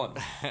already won?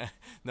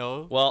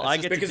 No. Well, That's I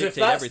just get to Because if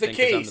dictate that's the everything 'cause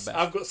I'm the case, best.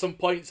 I've got some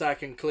points I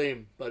can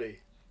claim, buddy.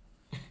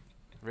 What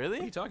are you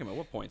Really? talking about?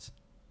 What points?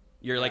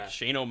 You're Yeah. like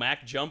Shane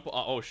O'Mac jump.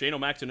 Oh, Shane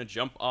O'Mac's gonna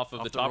jump off of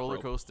Off the the top roller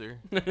rope. coaster.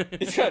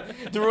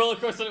 The roller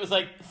coaster was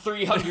like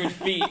 300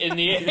 feet in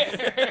the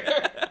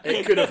air.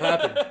 It could have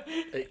happened.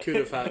 It could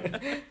have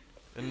happened.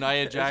 And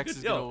Nia Jax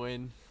is Yo. going to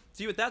win.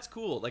 See, but that's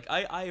cool. Like,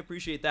 I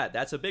appreciate that.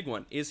 That's a big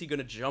one. Is he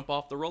gonna jump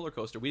off the roller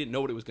coaster? We didn't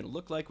know what it was gonna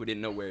look like. We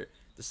didn't know where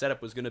the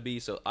setup was gonna be.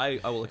 So I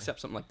will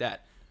accept something like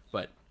that.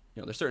 But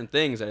there's certain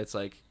things that it's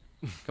like,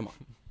 come on,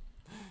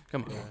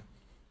 come on.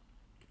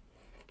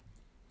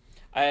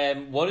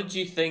 What did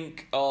you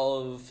think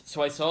of?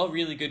 So I saw a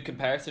really good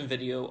comparison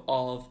video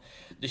of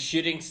the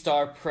Shooting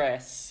Star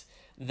Press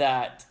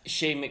that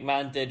Shane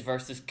McMahon did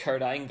versus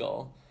Kurt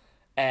Angle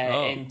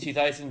in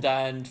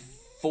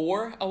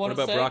 2004, I want to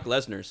say. What about Brock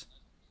Lesnar's?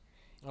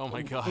 Oh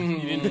my god, you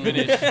didn't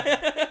finish.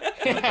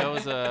 That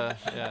was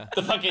yeah.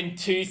 The fucking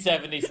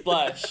 270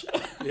 splash.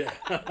 Yeah.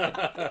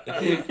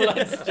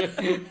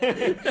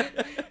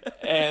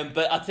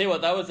 But I'll tell you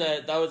what, that was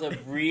a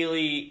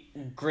really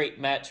great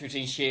match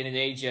between Shane and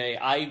AJ.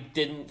 I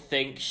didn't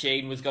think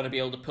Shane was going to be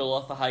able to pull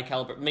off a high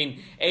caliber. I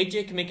mean,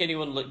 AJ can make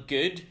anyone look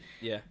good.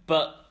 Yeah.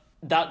 But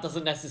that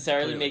doesn't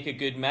necessarily make a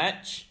good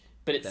match.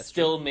 But it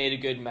still made a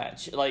good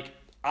match. Like,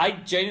 I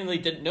genuinely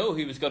didn't know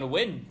who was going to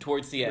win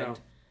towards the end.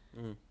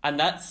 And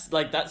that's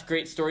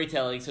great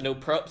storytelling. So no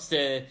props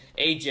to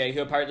AJ,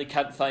 who apparently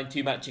can't find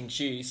two matching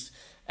shoes,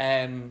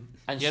 and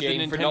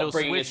Shane for not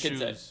bringing his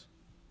kids out.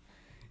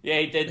 Yeah,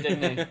 he did,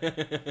 didn't he?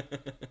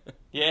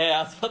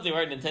 Yeah, I thought they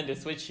were Nintendo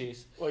Switch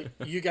shoes. Well,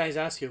 you guys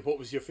asking what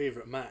was your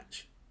favourite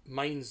match?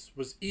 Mine's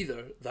was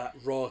either that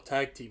Raw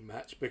tag team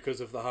match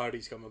because of the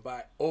Hardys coming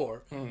back,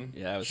 or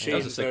that was Shane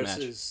a sick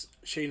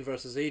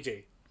versus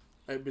AJ.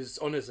 It was,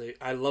 honestly,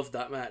 I loved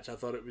that match. I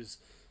thought it was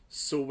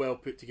so well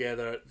put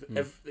together.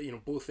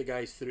 Both the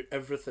guys threw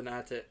everything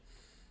at it.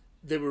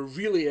 They were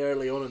really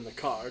early on in the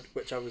card,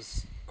 which I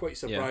was quite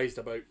surprised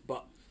about.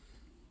 But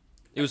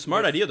it was a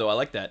smart idea, though. I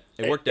like that.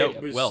 It worked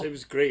out well. It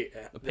was great.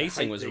 The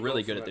pacing was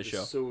really good at this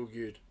show. So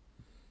good.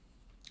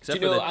 Do you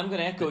know, I'm going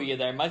to echo you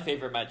there. My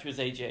favourite match was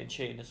AJ and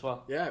Shane as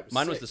well. Yeah, it was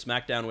Mine sick. was the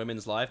SmackDown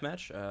Women's Live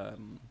match. I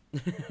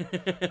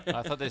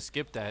thought they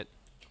skipped that.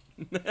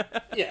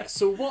 Yeah,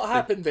 so what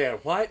happened there?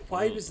 Why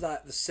was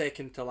that the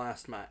second to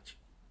last match?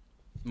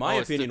 My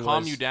opinion to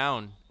calm was you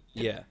down.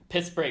 Yeah.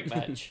 Piss break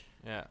match.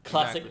 Yeah.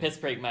 Classic exactly. piss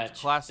break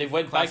match. Classic, they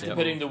went back to classic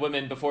putting the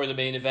women before the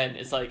main event.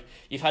 It's like,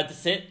 you've had to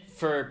sit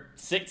for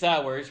 6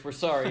 hours, we're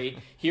sorry,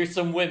 here's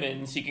some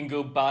women so you can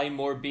go buy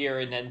more beer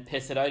and then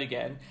piss it out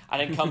again,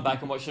 and then come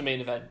back and watch the main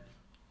event.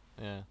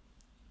 Yeah.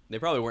 They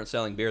probably weren't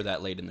selling beer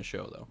that late in the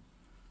show, though.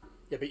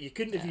 Yeah, but you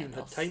couldn't have even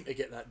had time to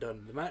get that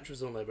done. The match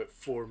was only about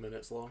 4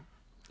 minutes long.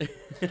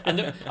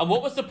 And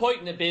what was the point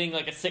in it being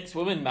like a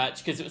 6-woman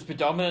match? Because it was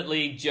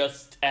predominantly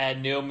just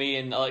Naomi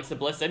and Alexa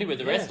Bliss anyway.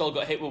 The rest all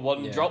got hit with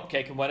one drop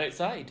kick and went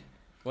outside.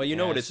 Well, you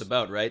know what it's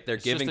about, right? They're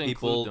giving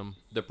people,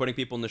 they're putting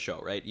people in the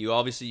show, right?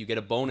 You get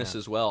a bonus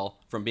as well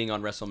from being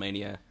on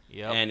WrestleMania.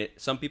 Yep. And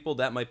some people,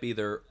 that might be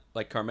their,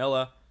 like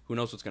Carmella, who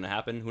knows what's going to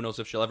happen? Who knows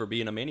if she'll ever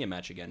be in a Mania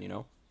match again, you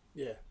know?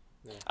 Yeah.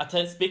 I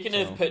tell you, speaking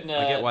of putting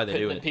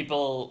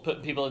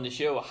people in the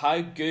show,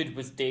 how good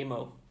was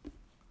Damo?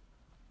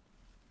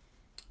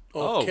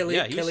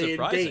 Killian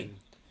surprising. Dane.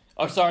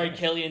 Oh, sorry,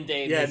 Killian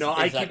Dane. Yeah,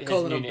 I keep keep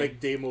calling him Big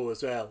Damo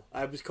as well.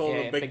 I was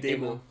calling him Big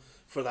Damo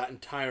for that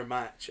entire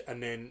match,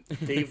 and then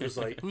Dave was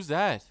like, "Who's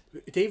that?"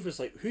 Dave was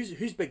like,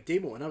 "Who's Big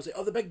Damo?" And I was like,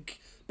 "Oh, the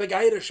big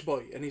Irish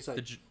boy." And he's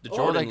like, the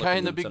Jordan that guy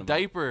in the big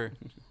diaper."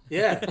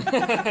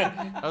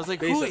 Yeah. I was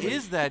like, "Who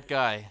is that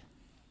guy?"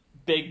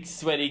 Big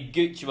sweaty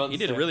gooch monster. He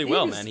did really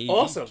well, man. He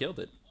killed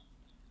it.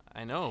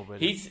 I know,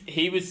 but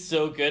he was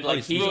so good.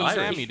 Like he rode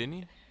Sammy, didn't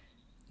he?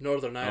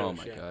 Northern Irish. Oh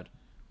my god.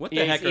 What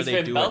the heck are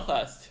they doing?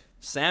 Belfast.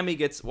 Sammy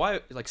gets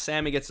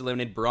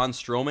eliminated. Braun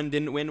Strowman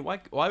didn't win. Why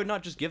would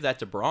not just give that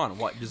to Braun?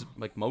 What, just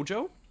like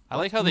Mojo? I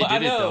like how they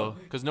did it though,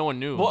 because no one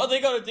knew. What are they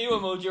gonna do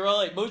with Mojo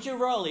Rawley? Mojo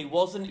Rawley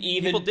wasn't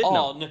even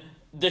on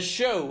the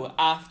show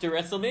after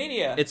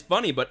WrestleMania. It's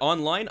funny, but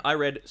online I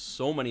read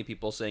so many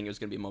people saying it was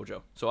gonna be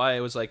Mojo. So I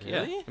was like,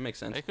 really? Yeah, it makes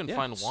sense. I couldn't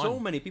find one. So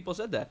many people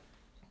said that.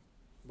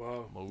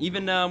 Wow. Mojo.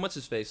 Even what's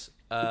his face?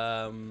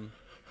 Adam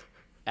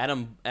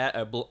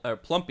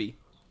Plumpy.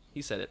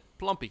 He said it.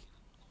 Plumpy,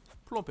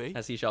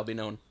 as he shall be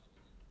known.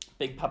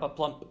 Big Papa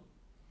Plump.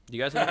 Do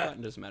you guys know that?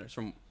 It doesn't matter. It's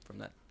from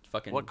that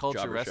fucking what culture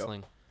jobber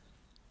wrestling?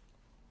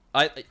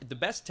 Show. The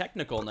best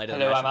technical night of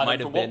the match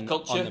might have been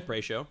on the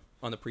pre-show.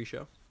 Are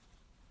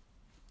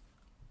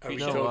we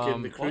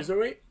talking the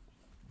cruiserweight?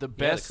 The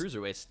best. Yeah, the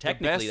cruiserweights.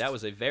 Technically, that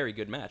was a very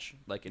good match.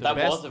 That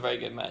was a very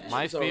good match.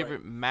 My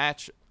favorite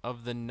match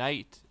of the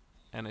night,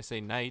 and I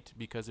say night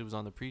because it was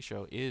on the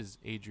pre-show, is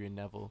Adrian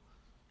Neville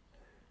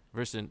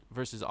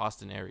versus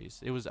Austin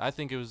Aries.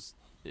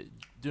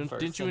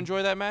 Didn't you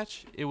enjoy that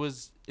match? It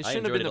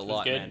shouldn't have been a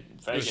lot, man.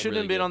 It shouldn't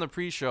have been on the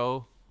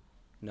pre-show.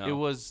 No. It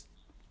was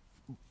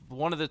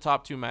one of the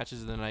top 2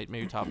 matches of the night,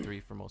 maybe top 3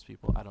 for most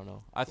people. I don't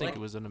know. I think it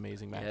was an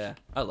amazing match. Yeah,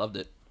 I loved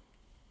it.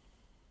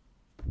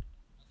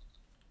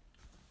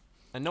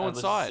 And no one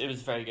saw it. It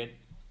was very good.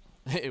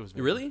 It was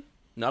really?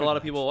 Not a lot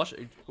of people watch.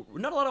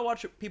 Not a lot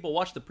of people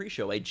watch the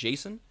pre-show,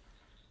 Jason?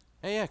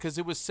 Hey, yeah, because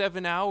it was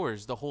 7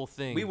 hours, the whole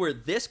thing. We were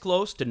this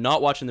close to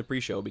not watching the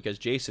pre-show because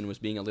Jason was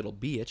being a little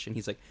bitch, and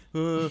he's like,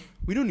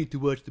 we don't need to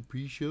watch the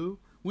pre-show.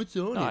 What's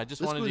on it? I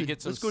just wanted to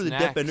get some snacks. Let's go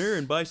to the Dépanneur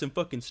and buy some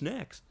fucking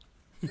snacks.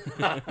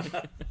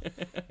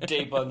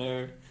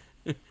 Dépanneur.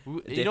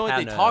 You know what?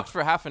 They talked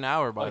for half an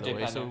hour, by the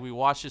way, so we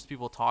watched just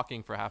people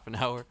talking for half an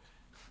hour.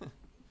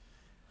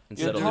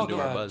 Instead of listening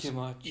to our buzz. Too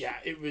much. Yeah,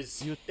 it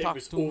was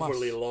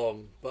overly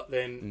long, but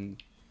then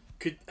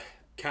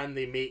can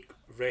they make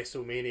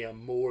WrestleMania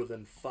more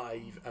than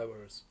 5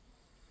 hours?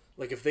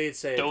 Like if they had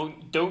said,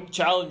 don't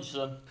challenge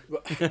them.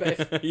 but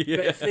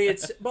if they had,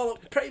 well,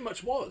 it pretty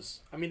much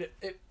was. I mean,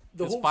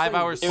 the whole 5 thing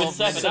hours. It was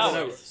 7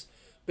 hours.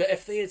 But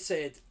if they had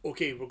said,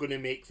 okay, we're going to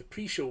make the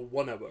pre-show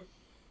 1 hour,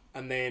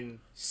 and then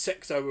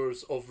 6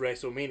 hours of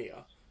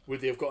WrestleMania,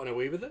 would they have gotten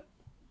away with it?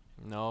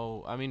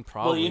 No, I mean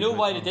probably. Well, you know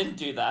why they didn't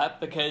do that?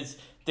 Because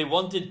they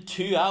wanted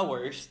 2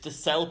 hours to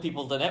sell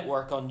people the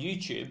network on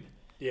YouTube.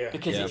 Yeah.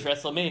 Because it's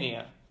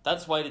WrestleMania.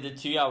 That's why they did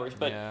 2 hours.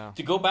 But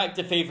to go back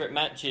to favourite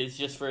matches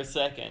just for a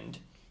second,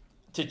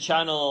 to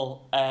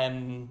channel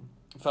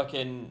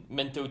fucking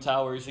Minto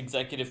Towers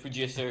executive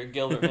producer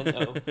Gilbert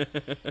Minto,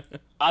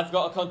 I've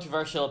got a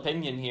controversial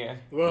opinion here.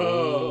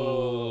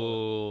 Whoa.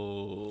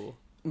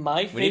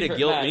 My favourite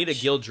match... We need a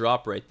Gil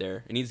drop right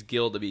there. It needs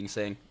Gil to be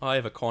saying, oh, I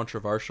have a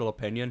controversial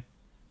opinion.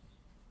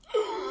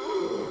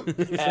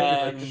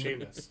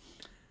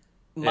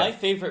 My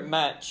favourite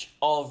match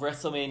of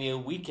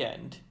WrestleMania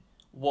weekend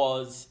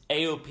was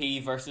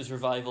AOP versus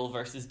Revival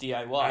versus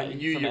DIY. I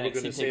knew from you were NXT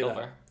going to say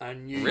TakeOver. that. I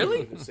knew you Really?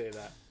 were going to say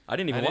that. I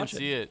didn't even watch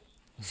see it.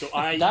 So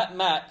that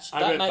match.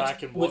 I went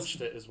back and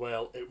watched it as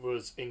well. It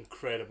was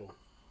incredible.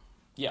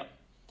 Yeah.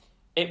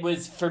 It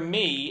was, for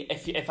me,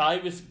 if I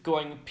was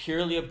going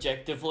purely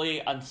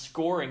objectively and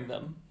scoring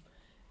them,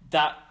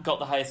 that got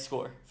the highest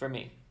score for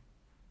me.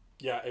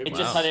 Yeah, it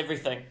just had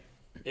everything.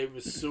 It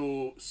was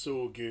so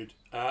good.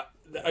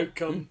 The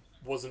outcome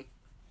wasn't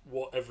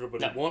what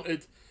everybody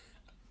wanted,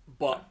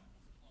 but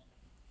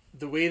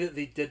the way that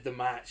they did the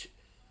match,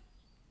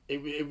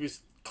 it was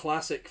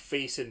classic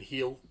face and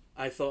heel,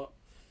 I thought,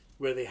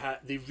 where they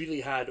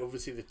really had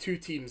obviously the two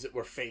teams that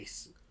were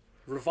face.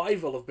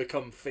 Revival have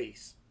become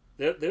face.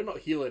 They're not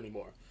heel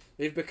anymore.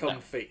 They've become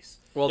face.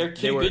 Well, they're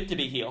too good to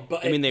be heel.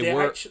 But I mean, they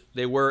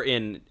were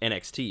in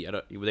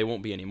NXT. They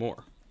won't be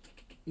anymore.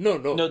 No,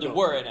 they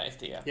were in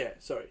NXT. Yeah. Yeah,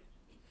 sorry.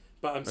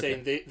 But I'm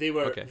saying they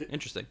were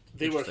interesting.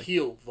 They were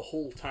heel the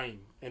whole time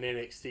in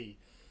NXT,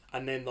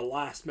 and then the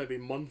last maybe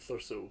month or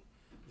so,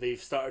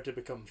 they've started to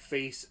become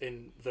face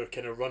in their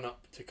kind of run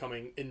up to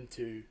coming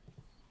into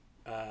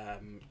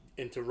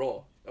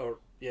Raw. Or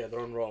yeah, they're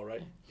on Raw,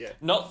 right? Yeah.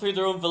 Not through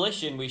their own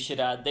volition, we should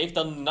add. They've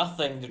done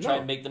nothing to try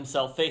and make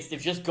themselves face. They've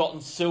just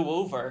gotten so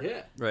over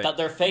that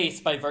they're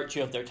face by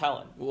virtue of their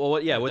talent. Well,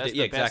 that's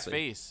the exactly. best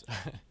face.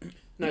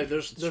 Now,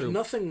 there's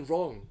nothing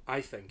wrong,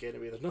 I think,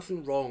 anyway. There's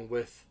nothing wrong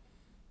with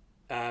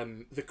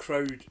the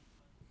crowd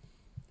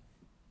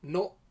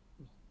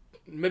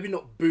maybe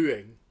not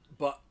booing,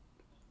 but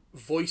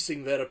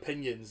voicing their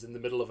opinions in the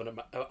middle of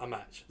a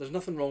match. There's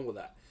nothing wrong with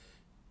that.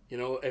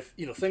 If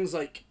things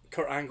like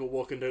Kurt Angle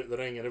walking down to the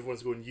ring and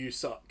everyone's going, "You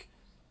suck."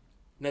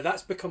 Now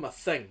that's become a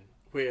thing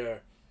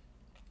where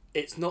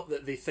it's not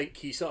that they think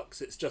he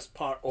sucks; it's just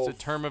part of. It's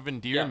a term of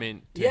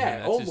endearment.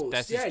 Yeah, almost.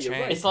 That's his you're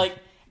right. It's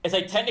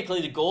like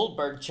technically the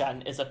Goldberg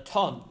chant is a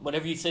taunt.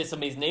 Whenever you say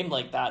somebody's name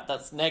like that,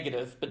 that's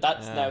negative, but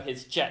that's now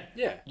his chant.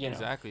 Yeah,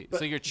 exactly. But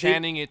so you're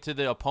chanting it to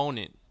the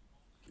opponent.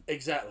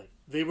 Exactly.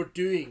 They were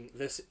doing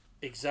this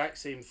exact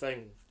same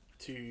thing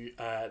to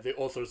the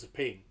Authors of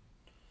Pain.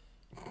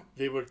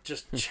 They were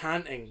just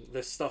chanting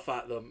this stuff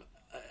at them,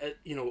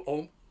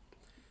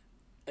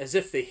 as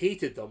if they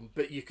hated them,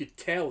 but you could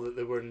tell that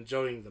they were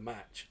enjoying the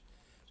match,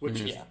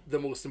 which is the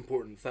most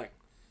important thing.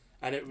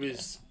 And it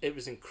was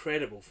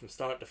incredible from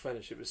start to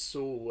finish. It was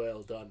so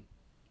well done.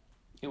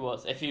 It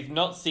was. If you've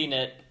not seen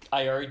it,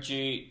 I urge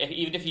you,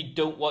 even if you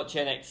don't watch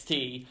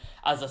NXT,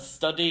 as a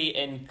study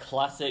in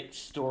classic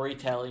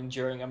storytelling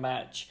during a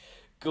match,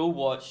 go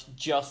watch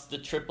just the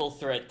triple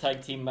threat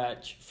tag team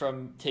match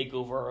from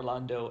TakeOver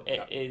Orlando.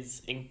 It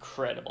is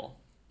incredible.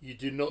 You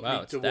do not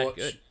need to watch.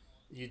 Good.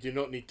 You do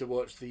not need to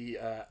watch the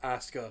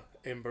Asuka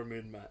Ember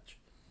Moon match.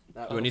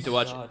 We need to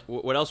watch.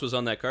 What else was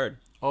on that card?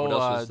 What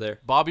else was there?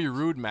 Bobby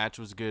Roode match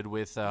was good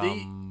with.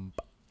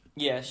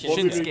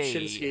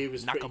 Shinsuke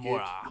was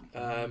Nakamura.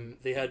 Pretty good.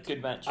 They had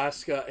good match.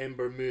 Asuka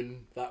Ember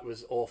Moon. That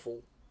was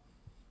awful.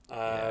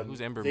 Who's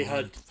Ember Moon? They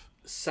had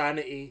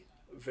Sanity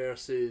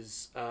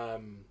versus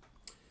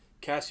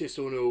Cassius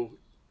Ohno,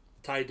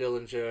 Ty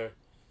Dillinger,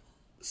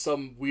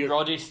 some weird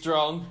Roddy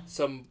Strong,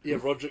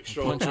 Roderick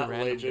Strong, that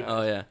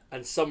legend,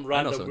 and some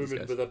random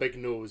woman with a big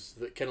nose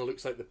that kind of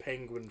looks like the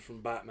Penguin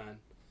from Batman.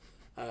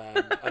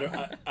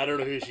 I don't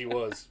know who she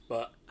was,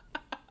 but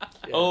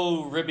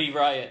Ruby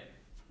Riott.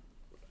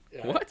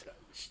 What?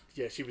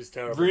 Yeah, she was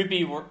terrible.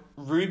 Ruby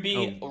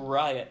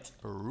Riott.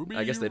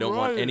 I guess they don't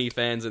want any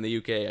fans in the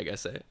UK, I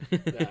guess.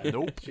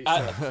 Nope. Can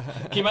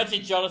you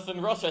imagine Jonathan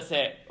Ross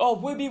say, "Oh,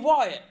 Ruby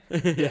Wyatt."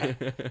 Yeah.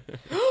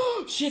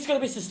 She's gonna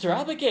be Sister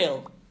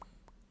Abigail.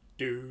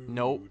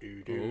 Nope. Is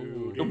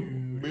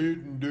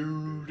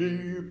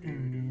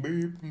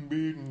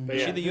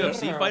she the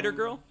UFC fighter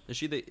girl? Is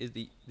she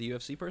the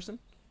UFC person?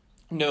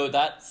 No,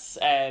 that's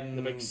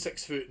the big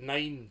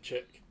 6'9"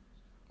 chick.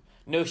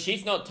 No,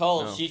 she's not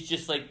tall. No. She's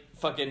just like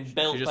fucking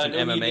built. She's just an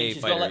MMA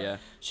fighter.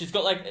 She's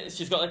got like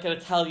an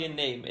Italian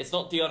name. It's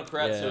not Deonna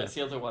Purrazzo. It's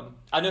the other one.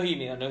 I know who you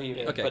mean.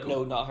 Okay, but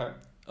cool. No, not her.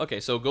 Okay,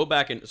 so go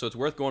back so it's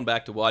worth going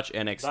back to watch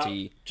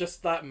NXT.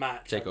 Just that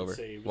match.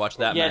 TakeOver. Watch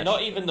that match. Yeah,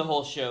 not even the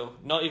whole show.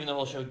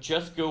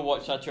 Just go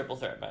watch that triple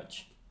threat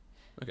match.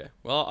 Okay.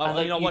 Well,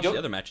 I'll watch the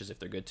other matches if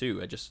they're good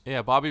too.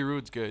 Yeah, Bobby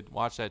Roode's good.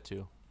 Watch that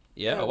too.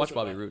 Yeah, I'll watch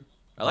Bobby Roode.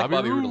 I like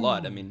Bobby Roode a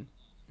lot. I mean,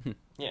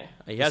 yeah,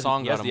 he has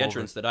the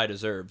entrance that I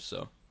deserve.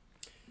 So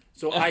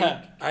I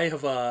have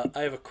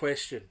a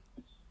question.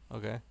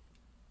 Okay.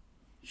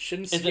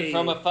 Shinsuke, is it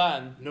from a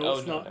fan? No,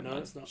 it's not. No,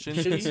 it's not.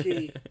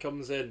 Shinsuke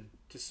comes in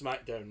to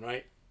SmackDown,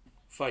 right?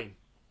 Fine,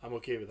 I'm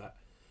okay with that.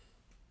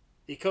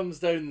 He comes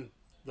down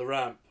the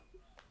ramp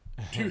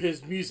to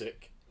his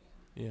music,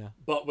 yeah,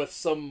 but with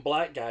some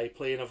black guy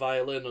playing a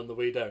violin on the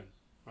way down,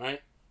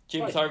 right?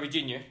 James Harvey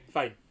Jr.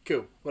 Fine,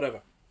 cool,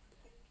 whatever.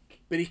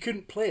 But he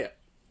couldn't play it.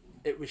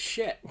 It was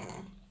shit.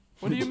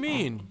 What do you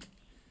mean?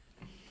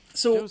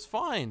 So it was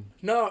fine.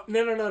 No. Do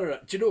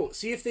you know?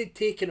 See if they'd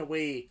taken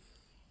away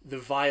the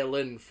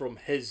violin from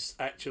his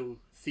actual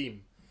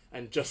theme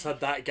and just had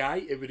that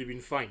guy, it would have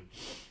been fine.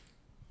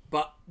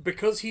 But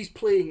because he's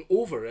playing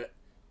over it,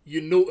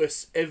 you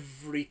notice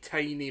every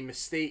tiny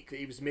mistake that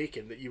he was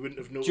making that you wouldn't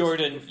have noticed.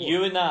 Jordan, before.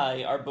 you and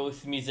I are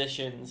both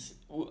musicians.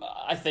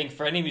 I think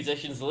for any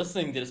musicians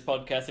listening to this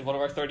podcast, if one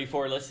of our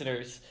 34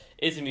 listeners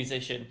is a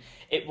musician,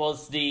 it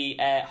was the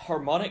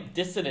harmonic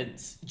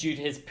dissonance due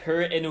to his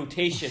poor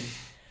intonation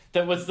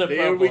that was the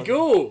there problem. We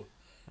go.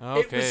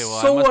 Okay, it was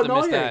well, so I must have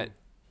annoying. missed that.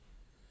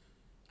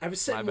 I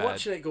was sitting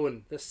watching it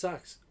going, this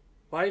sucks.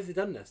 Why have they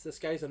done this? This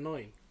guy's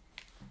annoying.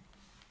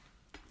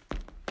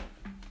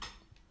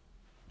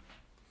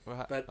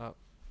 But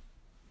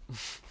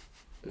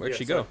where'd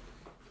she go?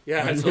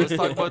 Yeah, right, so let's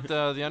talk about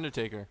the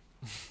Undertaker.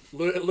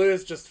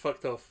 Lewis just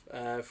fucked off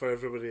for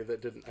everybody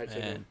that didn't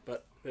actually know.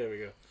 But there we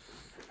go.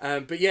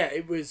 But yeah,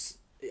 it was.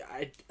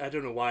 I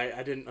don't know why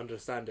I didn't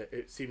understand it.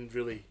 It seemed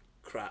really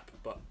crap.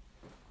 But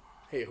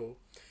hey ho.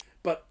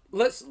 But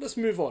let's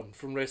move on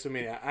from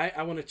WrestleMania.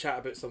 I want to chat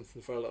about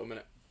something for a little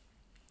minute.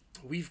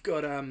 We've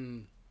got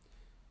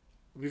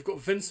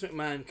Vince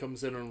McMahon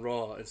comes in on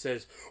Raw and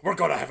says, we're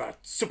going to have a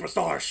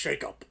superstar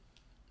shake-up.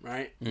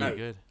 Right? Now,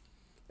 good.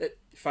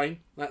 Fine.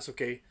 That's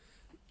okay.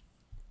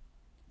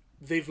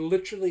 They've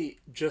literally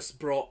just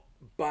brought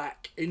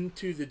back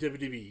into the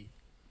WWE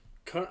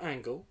Kurt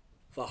Angle,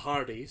 the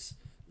Hardys.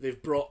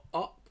 They've brought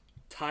up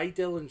Ty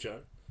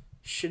Dillinger,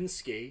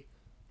 Shinsuke,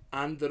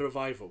 and the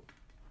Revival.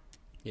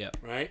 Yeah.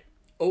 Right?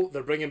 Oh,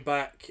 they're bringing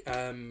back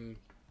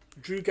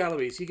Drew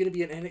Galloway. Is he going to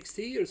be in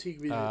NXT or is he going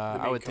to be the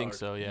main I would think card?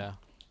 so, yeah.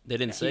 They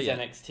didn't say He's yet.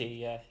 NXT,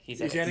 yeah. He's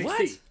He's NXT. NXT. What?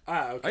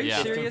 Okay. Are you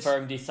Yeah. serious?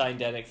 Confirmed he signed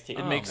NXT.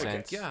 It makes okay.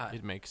 sense. God.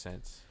 It makes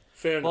sense.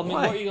 Fair Well, I enough.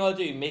 mean, what are you going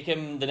to do? Make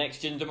him the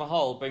next Jinder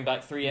Mahal? Bring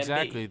back 3MB?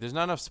 Exactly. There's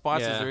not enough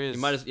spots as there is.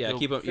 You might as, You'll-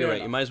 keep him. Fair You're right.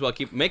 enough. You might as well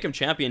make him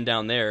champion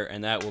down there,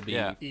 and that will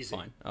be Easy.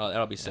 fine. Oh,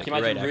 that'll be sick. Can you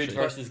You're imagine right, Rude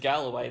actually. versus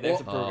Galloway?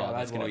 There's a program Oh,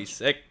 that's I'd gonna be watch.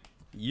 sick.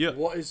 Yeah.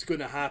 What is going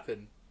to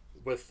happen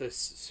with this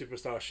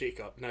superstar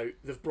shake-up? Now,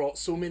 they've brought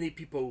so many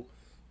people,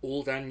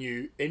 old and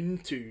new,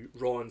 into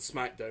Raw and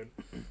SmackDown.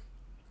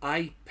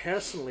 I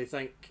personally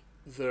think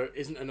there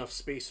isn't enough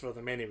space for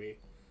them anyway.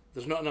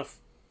 There's not enough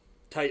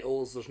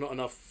titles. There's not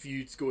enough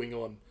feuds going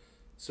on.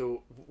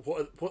 So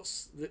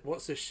what's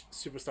this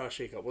superstar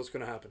shake-up? What's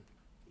going to happen?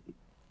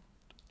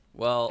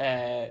 Well,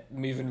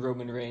 Moving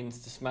Roman Reigns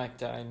to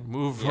SmackDown.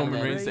 Move and Roman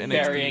then Reigns to NXT.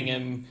 burying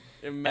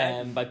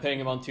him by putting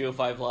him on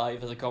 205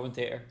 Live as a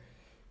commentator.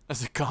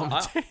 As a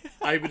commentator.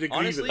 I would agree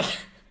honestly, with that.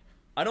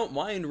 I don't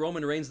mind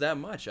Roman Reigns that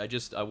much.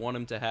 I want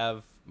him to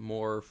have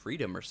more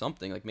freedom or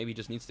something. Like maybe he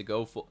just needs to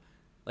go full.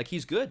 Like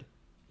he's good.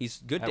 He's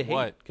good At to hate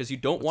what? because you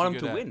don't What's want he him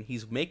to good at?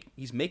 win.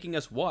 He's making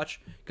us watch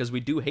because we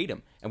do hate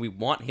him and we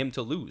want him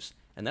to lose,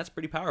 and that's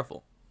pretty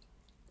powerful.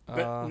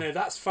 But now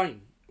that's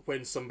fine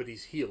when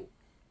somebody's heel.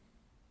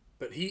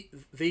 But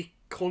they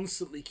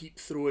constantly keep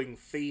throwing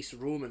face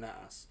Roman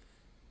at us.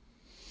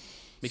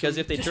 Because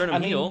if they turn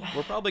him heel,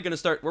 we're probably gonna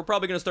start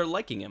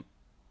liking him.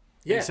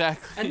 Yeah,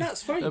 Exactly. and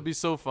that's fine. That'd be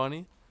so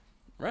funny.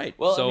 Right.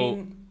 Well, so I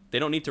mean, they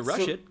don't need to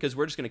rush it because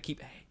we're just gonna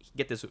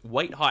get this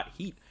white hot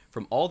heat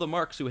from all the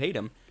marks who hate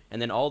him,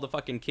 and then all the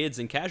fucking kids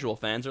and casual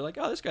fans are like,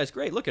 "Oh, this guy's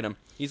great. Look at him.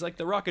 He's like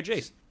the Rock of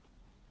Jace."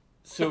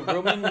 So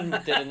Roman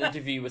did an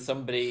interview with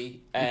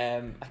somebody. I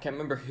can't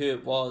remember who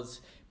it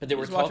was, but they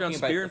were He's walking talking around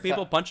about spearing the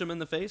people, punch him in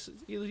the face.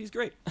 He's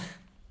great.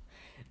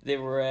 They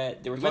were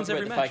talking wins about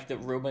every the match. fact that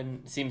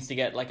Roman seems to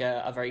get like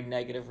a very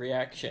negative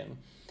reaction,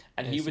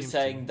 and Yeah, he he was seems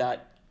saying to.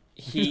 that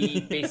he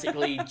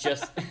basically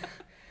just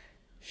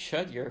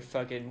shut your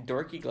fucking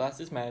dorky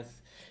glasses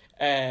mouth.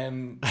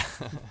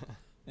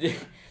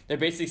 They're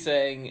basically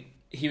saying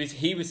he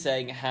was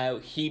saying how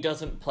he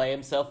doesn't play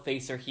himself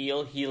face or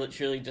heel. He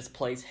literally just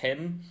plays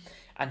him,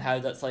 and how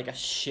that's like a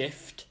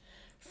shift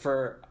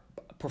for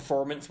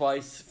performance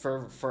wise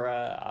for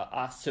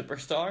a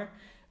superstar.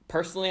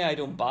 Personally, I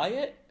don't buy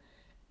it.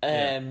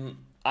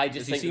 I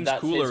just He think seems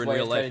that's cooler his in way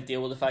real of trying to life.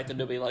 deal with the fact that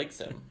nobody likes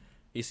him.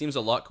 He seems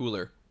a lot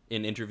cooler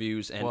in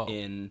interviews and Well-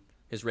 in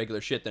his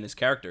regular shit than his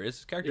character is.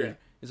 His character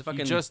is a fucking.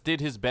 He just did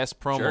his best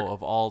promo jerk.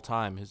 of all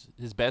time.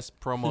 His best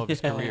promo of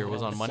his career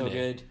was on It's Monday. So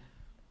good.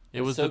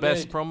 It was so the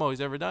best good. promo he's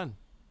ever done.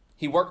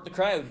 He worked the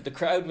crowd. The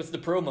crowd was the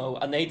promo,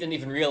 and they didn't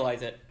even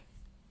realize it.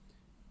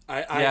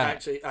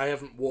 I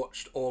haven't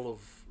watched all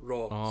of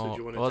Raw. So do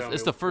you want to well, tell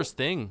it's me the first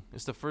thing.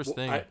 It's the first what-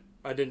 thing.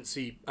 I didn't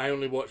see. I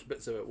only watched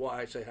bits of it. What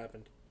actually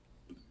happened?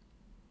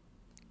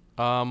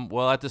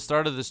 Well, at the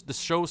start of the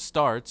show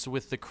starts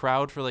with the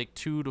crowd for like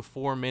 2 to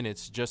 4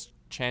 minutes just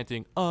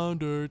chanting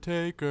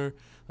Undertaker,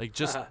 like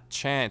just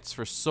chants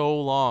for so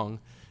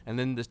long, and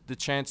then the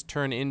chants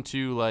turn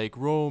into like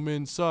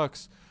Roman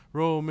sucks,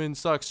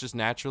 just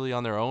naturally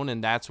on their own,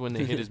 and that's when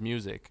they hit his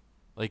music.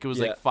 Like it was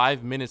like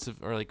 5 minutes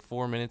or like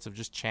 4 minutes of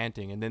just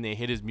chanting, and then they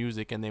hit his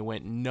music and they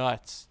went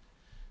nuts,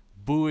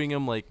 booing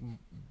him like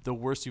the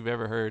worst you've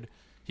ever heard.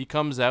 He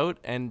comes out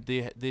and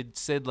they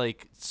said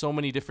like so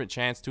many different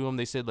chants to him.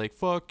 They said like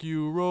 "fuck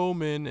you,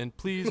 Roman," and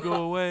 "please go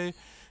away,"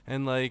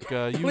 and like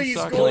 "you Please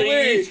suck." go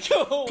away.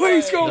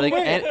 Please go Like,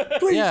 away. and,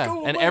 Please yeah,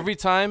 go and away. every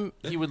time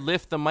he would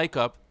lift the mic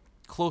up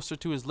closer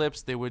to his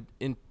lips, they would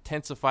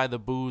intensify the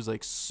boos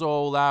like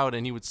so loud,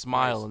 and he would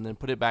smile and then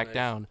put it back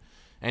down.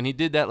 And he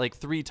did that like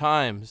 3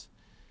 times.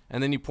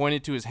 And then he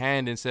pointed to his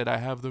hand and said, "I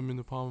have them in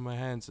the palm of my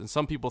hands." And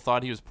some people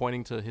thought he was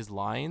pointing to his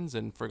lines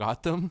and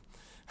forgot them.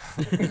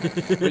 But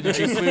you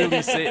can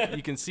clearly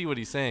you can see what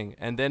he's saying.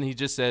 And then he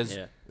just says,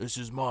 "This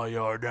is my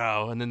yard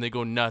now." And then they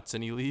go nuts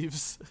and he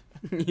leaves.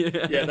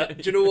 Yeah,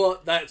 do you know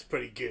what? That's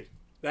pretty good.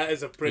 That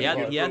is a pretty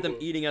good. He had them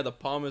eating out of the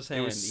palm of his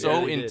hand. It was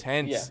so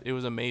intense. Yeah. It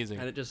was amazing.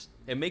 And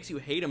it makes you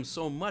hate him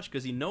so much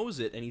because he knows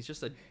it and he's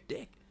just a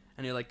dick.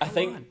 And you're like, I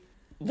think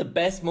the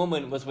best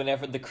moment was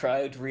whenever the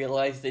crowd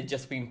realized they'd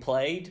just been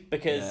played,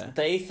 because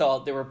they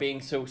thought they were being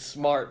so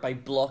smart by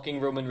blocking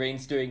Roman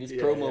Reigns doing his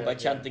promo by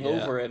chanting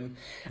over him.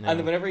 And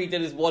then whenever he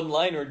did his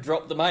one-liner,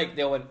 dropped the mic,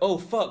 they all went, "Oh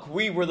fuck,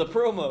 we were the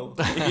promo."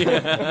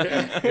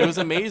 It was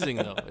amazing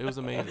though. It was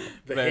amazing.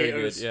 The Very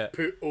haters good,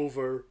 put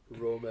over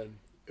Roman.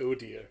 Oh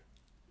dear.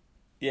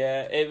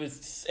 Yeah, it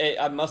was.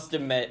 I must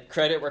admit,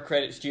 credit where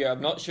credit's due.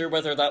 I'm not sure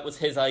whether that was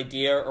his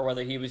idea or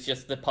whether he was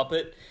just the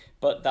puppet,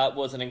 but that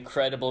was an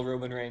incredible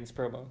Roman Reigns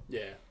promo.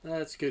 Yeah,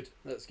 that's good.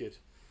 That's good.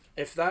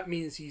 If that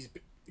means he's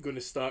going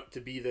to start to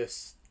be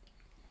this,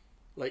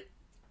 like,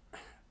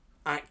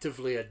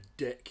 actively a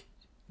dick,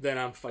 then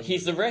I'm fine.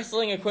 He's the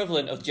wrestling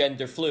equivalent of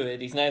gender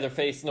fluid. He's neither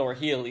face nor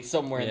heel. He's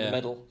somewhere in the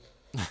middle.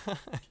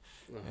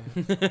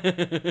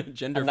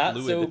 Gender and that's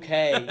fluid.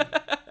 Okay.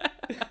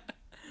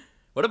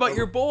 What about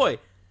your boy?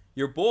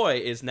 Your boy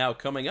is now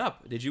coming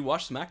up. Did you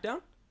watch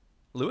SmackDown,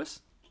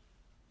 Lewis?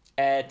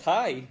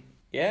 Ty.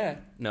 Yeah.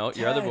 No,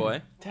 your other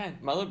boy.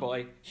 My other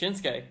boy,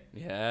 Shinsuke.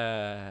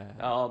 Yeah.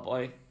 Oh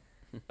boy.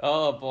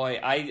 Oh boy.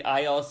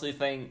 I honestly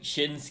think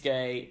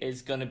Shinsuke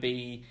is gonna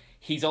be.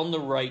 He's on the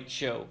right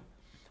show.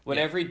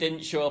 Whenever he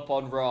didn't show up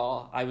on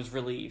Raw, I was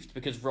relieved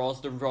because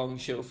Raw's the wrong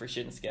show for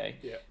Shinsuke.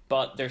 Yeah.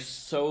 But there's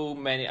so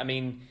many. I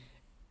mean,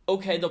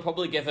 okay, they'll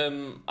probably give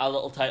him a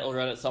little title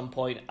run at some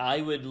point.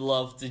 I would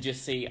love to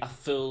just see a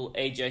full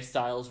AJ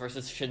Styles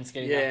versus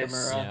Shinsuke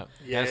Nakamura.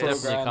 Yeah, that's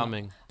definitely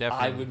coming.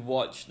 Definitely. I would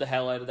watch the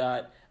hell out of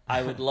that.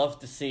 I would love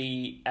to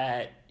see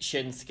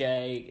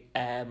Shinsuke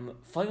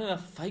finally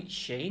enough fight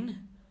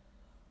Shane.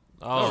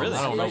 Oh, really?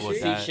 I don't know about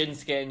that. See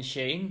Shinsuke and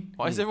Shane.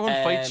 Why does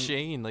everyone fight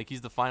Shane like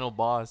he's the final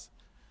boss?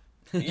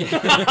 Why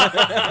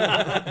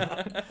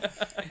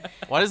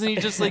doesn't he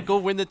just like go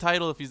win the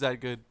title if he's that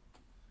good?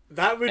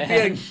 That would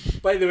be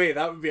by the way,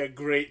 that would be a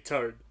great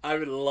turn. I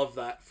would love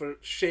that for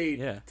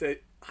Shane to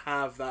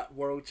have that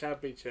world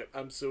championship.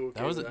 I'm so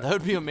okay that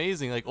would be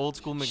amazing, like old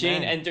school McMahon.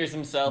 Shane enters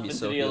himself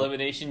into the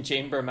Elimination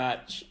Chamber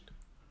match.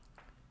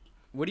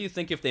 What do you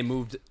think if they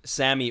moved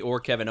Sammy or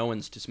Kevin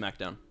Owens to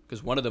SmackDown?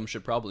 Because one of them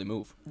should probably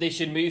move. They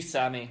should move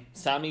Sammy.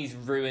 Sammy's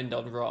ruined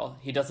on Raw.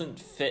 He doesn't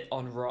fit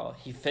on Raw.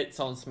 He fits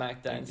on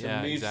SmackDown. So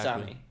move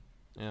Sammy.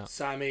 Yeah.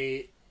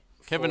 Sammy.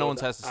 Kevin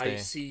Owens has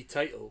to stay. IC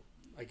title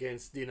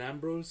against Dean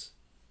Ambrose.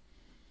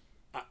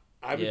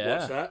 I would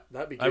watch that.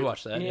 That'd be good. I'd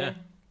watch that. Yeah.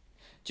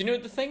 Do you know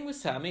what the thing with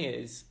Sammy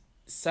is?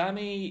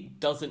 Sammy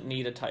doesn't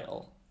need a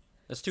title.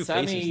 That's two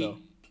faces though.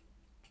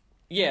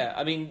 Yeah,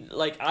 I mean,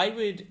 like,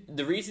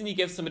 the reason you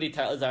give somebody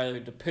titles is either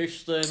to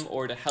push them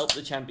or to help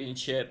the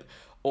championship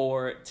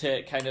or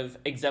to kind of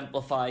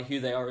exemplify who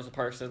they are as a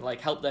person,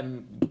 like, help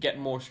them get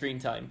more screen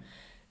time.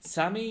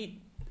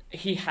 Sammy,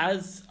 he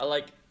has,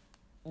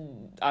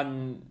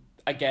 and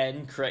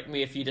again, correct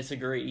me if you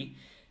disagree,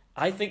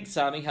 I think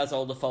Sammy has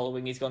all the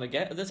following he's going to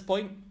get at this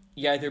point.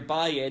 You either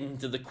buy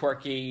into the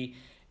quirky,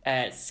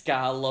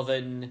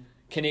 ska-loving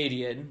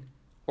Canadian,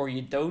 or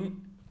you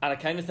don't. And I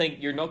kind of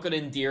think you're not going to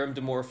endear him to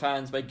more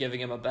fans by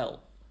giving him a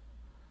belt.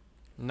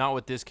 Not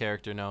with this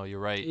character, no. You're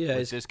right. Yeah,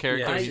 with this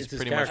character, he's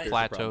pretty much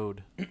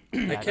plateaued. I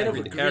kind of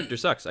agree. The character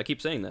sucks. I keep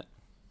saying that.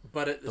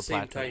 But at the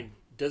same time,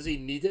 does he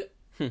need it?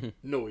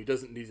 No, he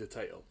doesn't need a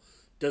title.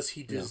 Does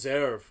he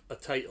deserve a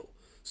title?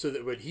 So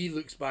that when he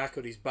looks back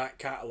on his back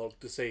catalogue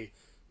to say,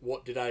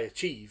 what did I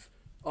achieve?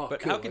 Oh,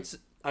 but cool. how could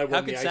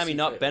Sammy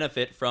not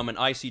benefit from an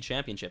IC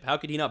championship? How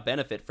could he not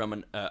benefit from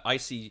an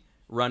IC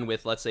run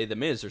with, let's say, The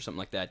Miz or something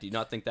like that? Do you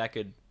not think that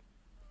could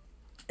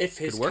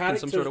work in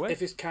some sort of way? If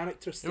his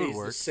character stays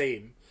the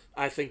same,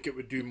 I think it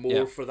would do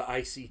more for the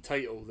IC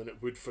title than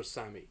it would for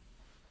Sammy.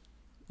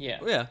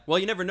 Yeah. Well,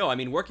 you never know. I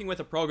mean, working with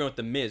a program with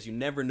The Miz, you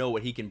never know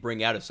what he can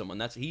bring out of someone.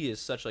 He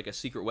is such like a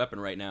secret weapon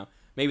right now.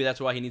 Maybe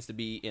that's why he needs to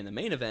be in the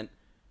main event.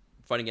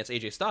 fighting against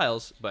AJ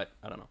Styles, but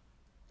I don't know.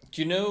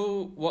 Do you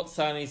know what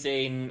Sami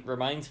Zayn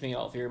reminds me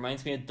of? He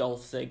reminds me of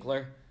Dolph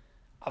Ziggler.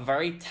 A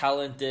very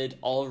talented,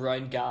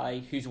 all-round guy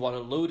who's won a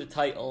load of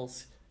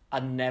titles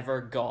and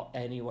never got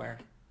anywhere.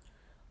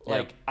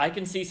 Like, I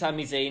can see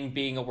Sami Zayn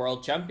being a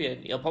world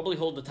champion. He'll probably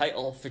hold the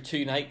title for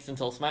 2 nights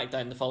until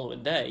SmackDown the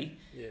following day.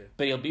 Yeah.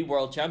 But he'll be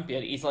world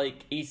champion.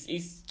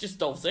 He's just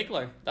Dolph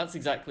Ziggler. That's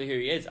exactly who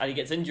he is. And he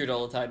gets injured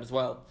all the time as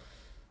well.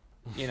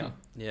 You know.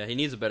 Yeah, he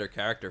needs a better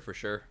character for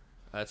sure.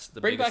 That's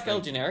the Bring biggest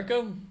back thing. El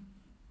Generico.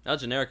 El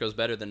Generico's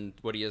better than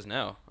what he is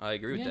now. I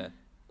agree with that.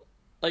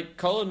 Like,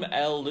 call him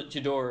El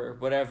Luchador or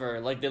whatever.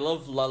 Like, they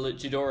love La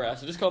Luchadora,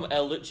 so just call him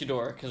El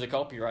Luchador because of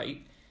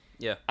copyright.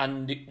 Yeah.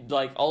 And,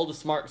 like, all the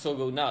smarks will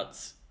go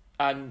nuts.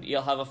 And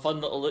you'll have a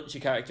fun little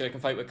Lucha character that can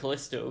fight with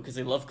Kalisto because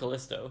they love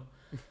Kalisto.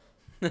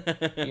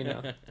 You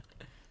know.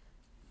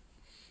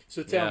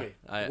 So tell me,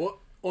 what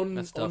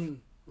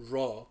on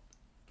Raw,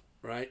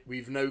 right,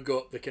 we've now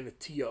got the kind of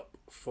tee-up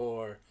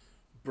for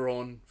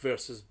Braun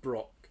versus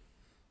Brock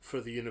for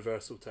the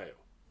Universal title.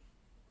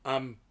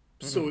 I'm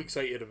so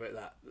excited about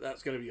that.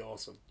 That's going to be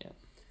awesome. Yeah.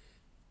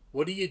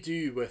 What do you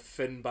do with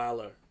Finn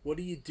Balor? What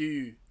do you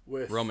do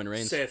with Roman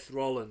Reigns? Seth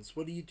Rollins?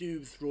 What do you do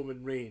with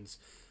Roman Reigns?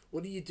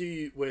 What do you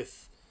do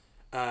with,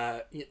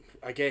 I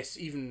guess,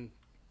 even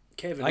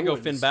Kevin Owens?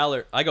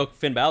 I go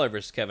Finn Balor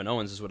versus Kevin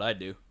Owens is what I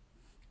do.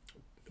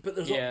 But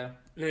there's now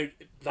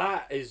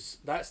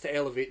that's to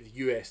elevate the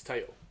US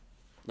title.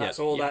 That's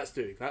all that's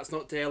doing. That's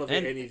not to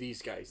elevate any of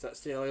these guys.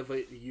 That's to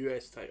elevate the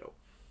US title.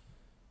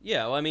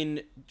 Yeah, well, I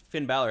mean,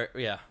 Finn Balor,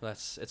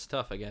 it's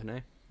tough again, eh?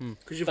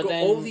 Because you've got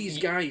all these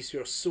guys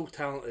who are so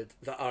talented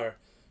that are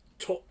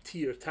top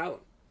tier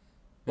talent.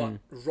 But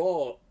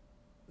Raw,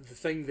 the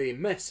thing they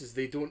miss is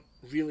they don't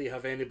really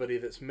have anybody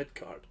that's mid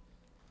card.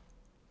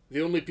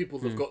 The only people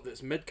they've got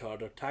that's mid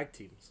card are tag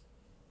teams.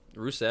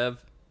 Rusev.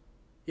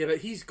 Yeah, but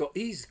he's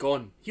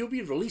gone. He'll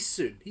be released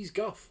soon. He's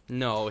guff.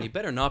 No, he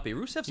better not be.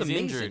 Rusev's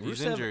amazing. Injured.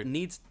 He's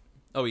injured.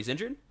 Oh, he's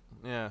injured?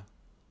 Yeah.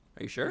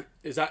 Are you sure?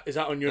 Is that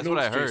on your notes? That's what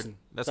I heard. Jason?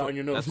 That's on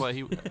your notes. That's why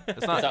he.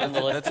 That's not.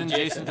 That's in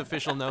Jason's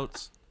official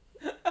notes.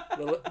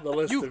 The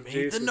list You of made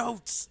Jason. the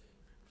notes.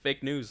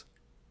 Fake news.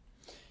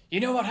 You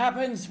know what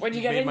happens when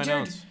you get made my injured?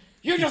 notes.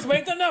 You just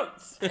make the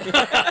notes.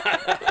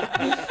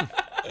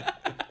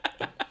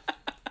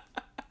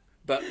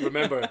 But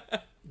remember,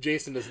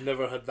 Jason has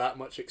never had that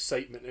much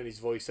excitement in his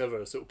voice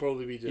ever, so it'll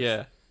probably be just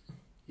yeah,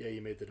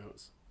 you made the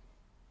notes.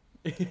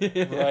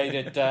 Write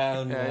it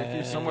down. Yeah,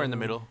 you're somewhere in the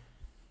middle.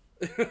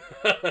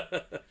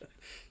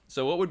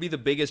 So what would be the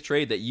biggest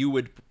trade that you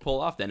would pull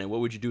off then, and what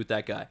would you do with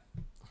that guy?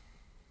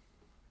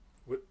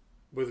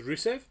 With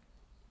Rusev?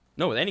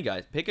 No, with any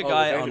guy. Pick a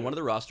guy on one of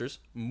the rosters,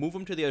 move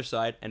him to the other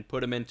side, and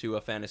put him into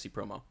a fantasy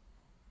promo.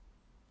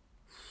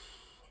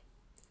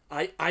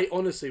 I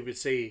honestly would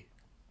say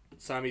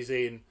Sami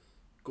Zayn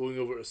going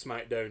over to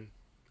SmackDown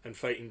and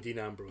fighting Dean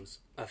Ambrose.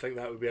 I think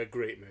that would be a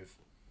great move.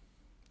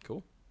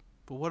 Cool.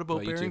 But what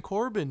about Baron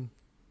Corbin?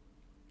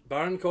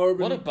 Baron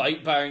Corbin. What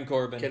about Baron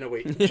Corbin? Can I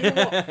wait? Do you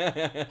know what?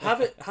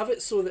 Have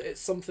it so that it's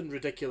something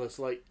ridiculous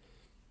like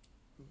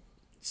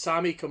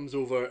Sammy comes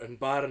over and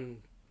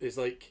Baron is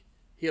like,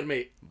 "Here,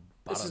 mate,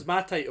 this is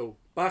my title.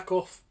 Back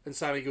off." And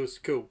Sammy goes,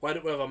 "Cool. Why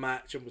don't we have a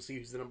match and we'll see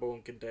who's the number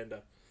one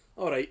contender?"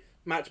 All right,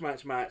 match,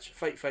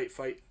 fight.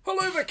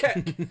 Helluva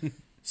kick.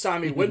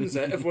 Sammy wins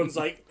it. Everyone's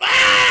like,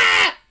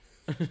 "Ah!"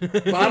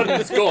 Baron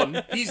is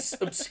gone. He's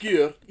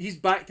obscure. He's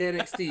back to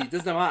NXT.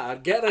 Doesn't matter.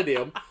 Get rid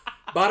of him.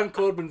 Baron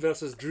Corbin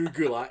versus Drew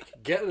Gulak.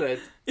 Get rid,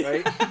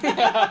 right?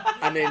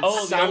 And then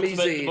Sami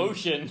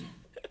Zayn,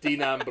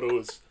 Dean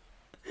Ambrose.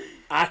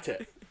 At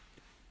it.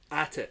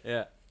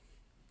 Yeah.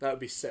 That would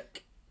be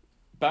sick.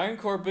 Baron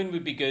Corbin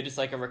would be good as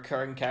like a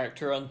recurring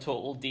character on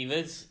Total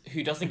Divas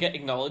who doesn't get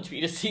acknowledged, but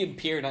you just see him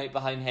peering out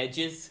behind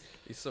hedges.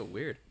 He's so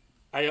weird.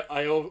 I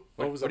always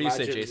what do you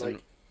say, Jason?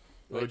 Like,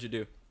 what would you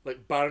do?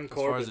 Like Baron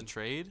Corbin. As far as a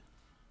trade?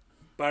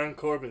 Baron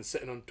Corbin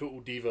sitting on Total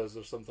Divas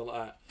or something like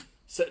that.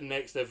 Sitting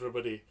next to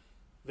everybody.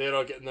 They're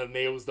all getting their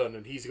nails done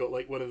and he's got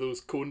like one of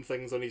those cone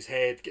things on his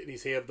head getting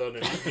his hair done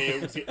and his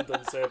nails getting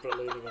done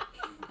separately.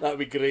 That would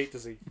be great to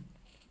see.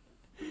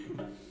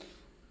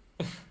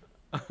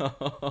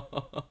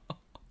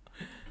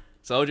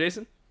 So,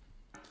 Jason?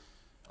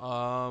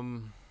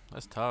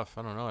 That's tough.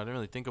 I don't know. I didn't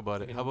really think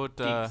about it. How about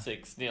Deep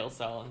Six Neil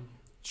Salon?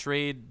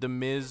 Trade The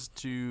Miz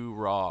to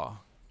Raw?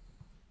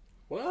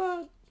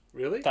 What?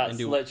 Really? That's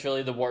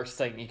literally the worst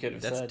thing you could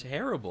have said. That's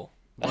terrible.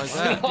 Why is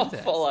That's that? an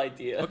awful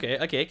idea.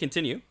 Okay,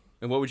 continue.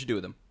 And what would you do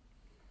with him?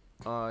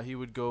 He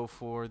would go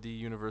for the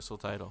Universal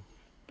title.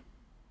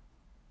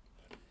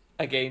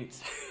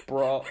 Against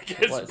Brock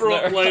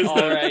Lesnar.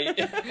 Alright.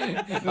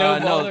 No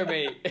bother, no.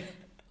 mate.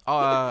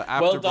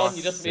 After Well done, Brock,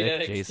 you just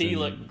made NXT Jason.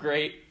 look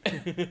great.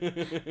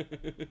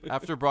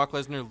 after Brock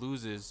Lesnar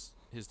loses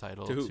his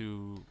title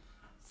to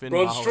Finn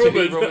Braun Balor.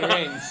 Strowman. Roman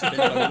Reigns.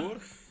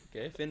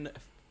 Okay,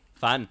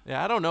 Fun.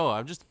 Yeah, I don't know.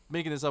 I'm just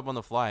making this up on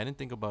the fly. I didn't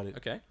think about it.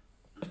 Okay.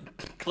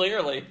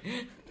 Clearly.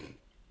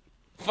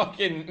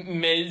 Fucking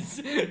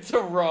Miz to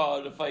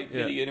Raw to fight for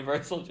the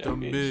Universal The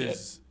Championship.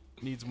 Miz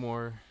needs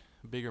more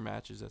bigger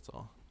matches. That's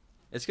all.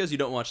 It's because you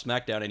don't watch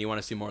SmackDown and you want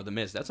to see more of The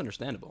Miz. That's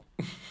understandable.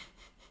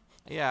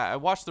 Yeah, I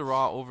watched the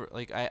Raw over.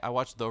 Like I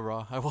watched the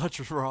Raw. I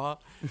watched Raw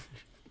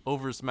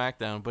over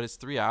SmackDown, but it's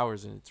 3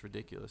 hours and it's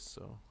ridiculous.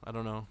 So I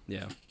don't know.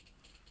 Yeah.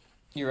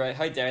 You're right.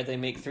 How dare they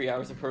make 3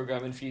 hours of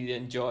programming for you to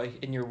enjoy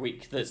in your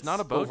week that's It's not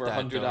about over that,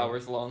 100 though.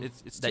 hours long?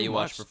 It's That too you much.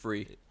 watch for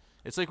free.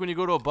 It's like when you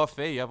go to a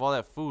buffet, you have all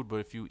that food, but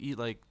if you eat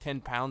like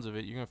 10 pounds of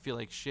it, you're gonna feel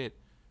like shit.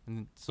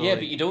 And so, yeah, like,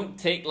 but you don't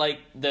take like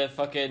the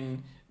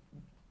fucking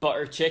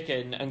butter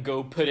chicken and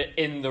go put it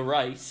in the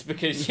rice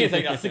because you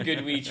think that's a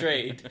good wee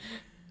trade.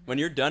 When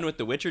you're done with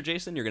The Witcher,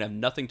 Jason, you're going to have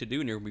nothing to do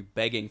and you're going to be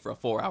begging for a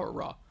 4-hour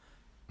Raw.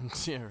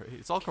 yeah, right.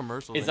 It's all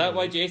commercials. Is that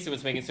why anyway. Jason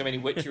was making so many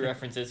Witcher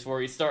references before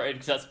he started?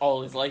 Because that's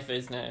all his life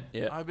is now.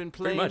 Yeah. I've been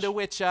pretty playing much. The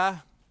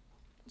Witcher.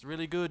 It's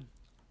really good.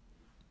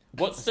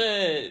 What's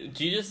the...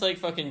 Do you just like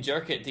fucking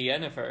jerk it to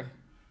Yennefer?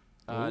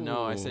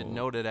 No, I said Ooh.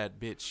 no to that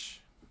bitch.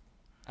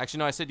 Actually,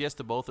 no, I said yes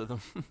to both of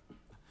them.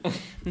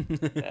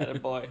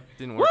 Attaboy.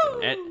 Didn't work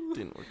out. And-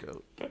 Didn't work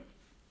out.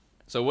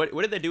 So what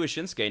did they do with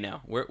Shinsuke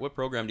now? What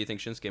program do you think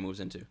Shinsuke moves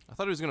into? I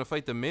thought he was gonna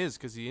fight The Miz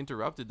because he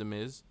interrupted The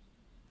Miz.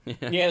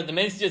 Yeah, the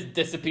Miz just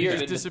disappeared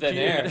He into just thin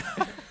air.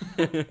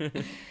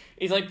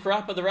 He's like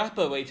Parappa the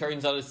Rapper when he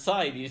turns on his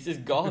side. He's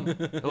just gone.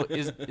 Oh,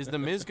 is The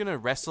Miz gonna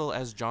wrestle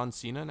as John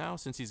Cena now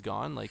since he's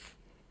gone? Like,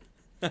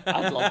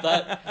 I'd love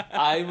that.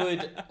 I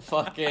would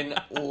fucking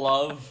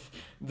love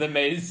the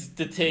Miz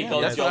to take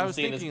on that's what I John was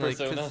Cena's thinking. Like,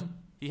 persona. 'cause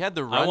he had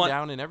the I want-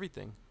 rundown and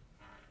everything.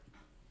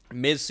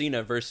 Miz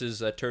Cena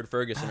versus Turd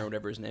Ferguson or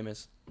whatever his name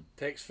is.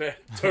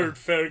 Turd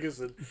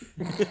Ferguson.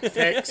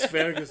 Tex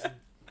Ferguson.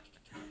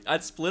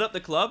 I'd split up the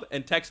club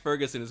and Tex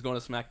Ferguson is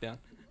going to SmackDown.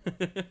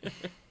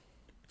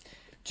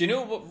 Do you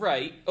know what?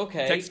 Right,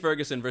 okay. Tex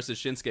Ferguson versus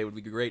Shinsuke would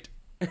be great.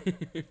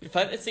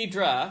 Fantasy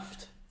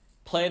draft,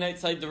 playing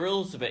outside the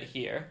rules a bit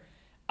here.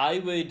 I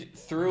would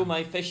throw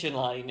my fishing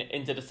line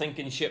into the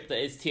sinking ship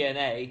that is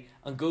TNA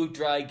and go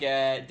drag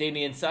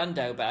Damien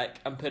Sandow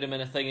back and put him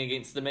in a thing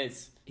against The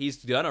Miz. He's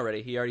done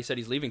already. He already said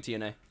he's leaving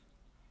TNA.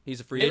 He's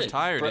a free Really? agent.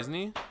 Retired, Bro- isn't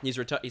he?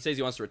 He says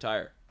he wants to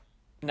retire.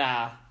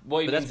 Nah, what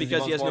he But that's means is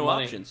because he has wants no more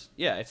money. options.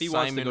 Yeah, if he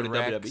wants to go to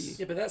Simon Rex. WWE.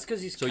 Yeah, but that's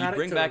because his So you character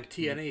bring back- on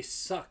TNA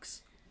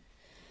sucks.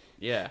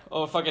 Yeah.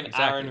 Oh, fucking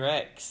Exactly. Aaron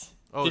Rex.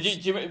 Oh,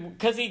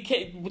 Because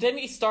didn't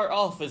he start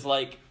off as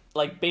like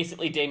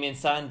basically Damien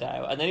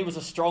Sandow, and then he was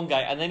a strong guy,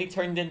 and then he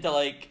turned into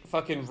like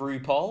fucking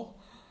RuPaul.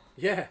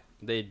 Yeah.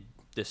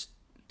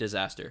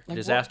 Disaster. Like,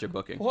 Disaster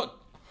booking. What?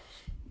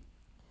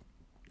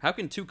 How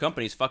can two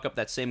companies fuck up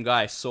that same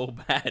guy so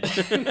bad?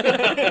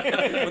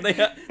 When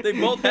they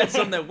both had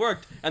some that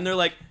worked, and they're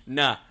like,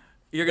 nah,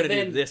 you're going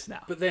to do this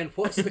now. But then,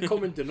 what's the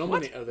common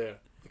denominator there?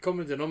 The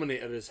common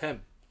denominator is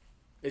him.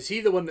 Is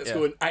he the one that's Yeah.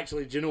 going,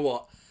 actually, do you know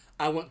what?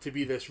 I want to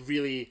be this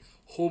really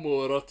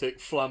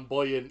homoerotic,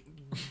 flamboyant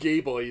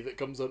gay boy that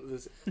comes onto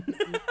this.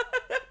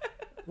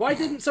 Why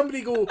didn't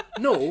somebody go,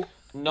 no,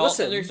 Not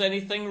listen, that there's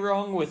anything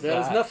wrong with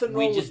there's that. nothing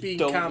We wrong just with being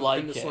don't camp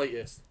like in the it.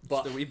 slightest. It's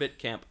But the wee bit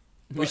camp.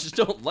 We just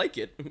don't like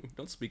it.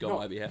 Don't speak on No.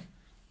 my behalf.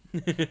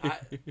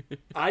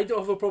 I don't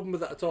have a problem with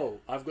that at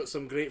all. I've got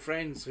some great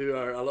friends who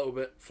are a little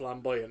bit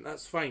flamboyant.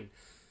 That's fine.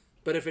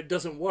 But if it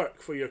doesn't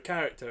work for your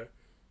character,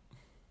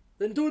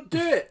 then don't do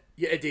it,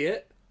 you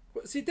idiot.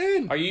 What's he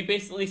doing? Are you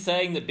basically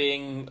saying that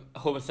being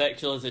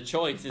homosexual is a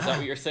choice? Is that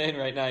what you're saying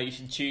right now? You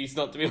should choose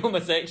not to be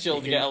homosexual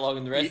to can- get along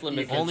in the wrestling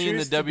you business. Only in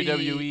the choose to be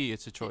WWE,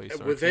 it's a choice.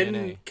 Or Within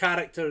TNA.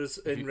 characters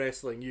in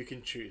wrestling, you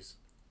can choose.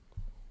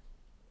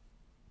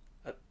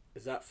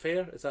 Is that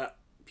fair? Is that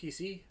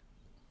PC?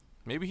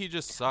 Maybe he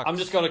just sucks. I'm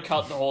just going to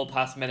cut the whole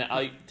past minute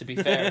out, to be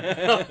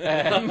fair.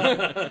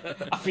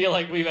 I feel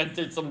like we've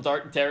entered some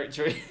dark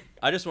territory.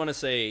 I just want to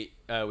say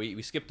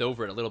we skipped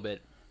over it a little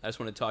bit. I just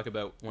want to talk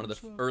about one of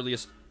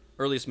the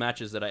earliest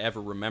matches that I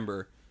ever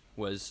remember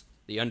was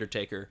The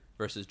Undertaker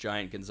versus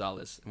Giant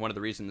Gonzalez. And one of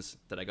the reasons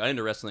that I got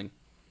into wrestling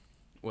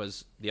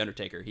was The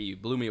Undertaker. He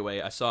blew me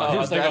away. I saw Oh, him.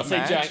 I thought you were that gonna say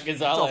match? Giant It's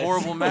Gonzalez. a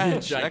horrible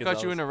match. Giant That got you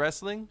Gonzalez. into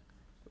wrestling?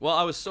 Well,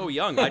 I was so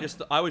young.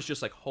 I was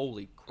just like,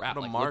 holy crap!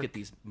 What a Like, mark. look at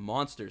these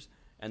monsters.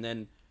 And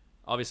then,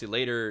 obviously,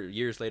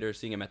 years later,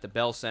 seeing him at the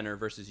Bell Center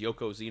versus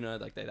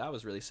Yokozuna, like that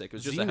was really sick. It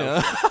was just a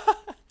Xena. house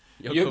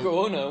show.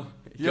 Yoko Ono.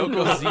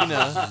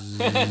 Yokozuna.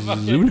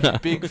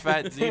 Yokozuna. Big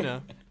fat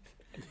Xena.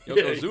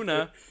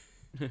 Yokozuna.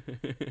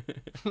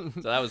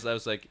 So that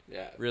was like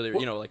Yeah. really,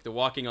 like the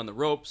walking on the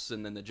ropes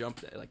and then the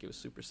jump. Like it was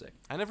super sick.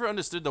 I never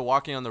understood the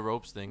walking on the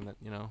ropes thing.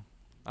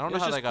 I don't know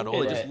how that got cool.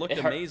 old. It just looked It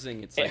hurt-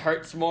 amazing. It's It like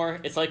hurts more.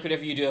 It's like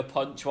whenever you do a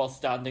punch while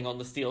standing on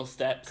the steel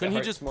steps. Couldn't it he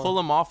hurts just more. pull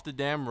him off the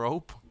damn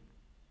rope?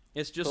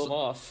 it's just Pull him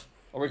off?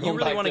 Or we're you going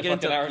really back want to to get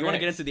into fucking Aaron you want to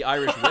get Rex? into the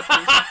Irish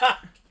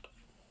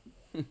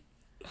whip.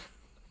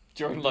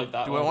 Jordan like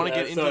that Do one. I want to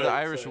yeah, get into sorry, the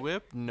Irish sorry.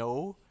 whip?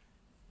 No.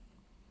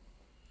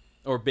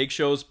 Or Big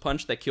Show's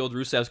punch that killed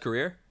Rusev's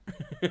career.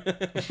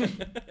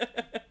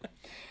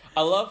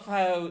 I love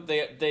how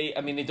they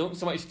don't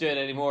so much do it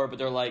anymore, but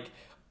they're like,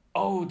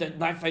 oh, the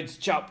knife edge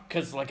chop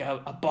because like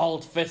a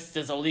bald fist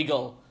is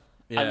illegal.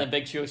 And the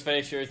Big Show's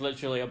finisher is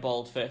literally a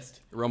bald fist.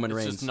 Roman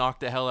Reigns. Just knock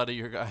the hell out of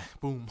your guy.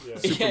 Boom. Yeah.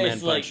 Superman it's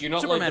punch. like, you're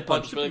not allowed to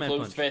punch with a Superman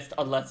closed fist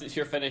unless it's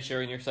your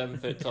finisher and you're 7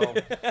 foot tall.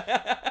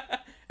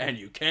 And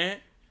you can't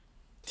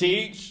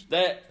teach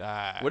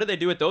that. What do they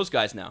do with those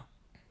guys now?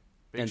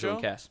 Big Enzo Show?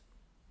 and Cass.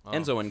 Oh.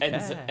 Enzo and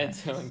Cass.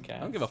 Enzo and Cass. I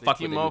don't give a They fuck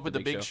team what they do up with the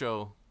Big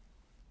Show.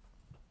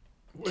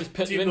 Just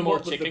put Team them in them more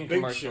up with the chicken Big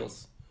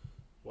commercials.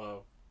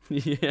 Wow.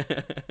 Yeah.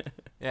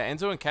 Yeah,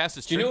 Enzo and Cass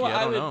is Do you tricky. know what I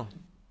I don't would- know.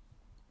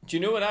 Do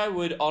you know what I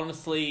would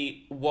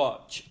honestly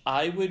watch?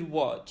 I would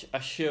watch a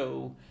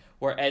show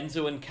where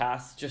Enzo and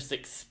Cass just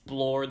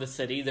explore the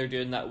city they're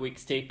doing that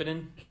week's taping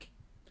in.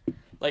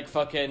 Like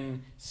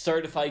fucking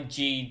Certified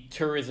G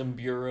Tourism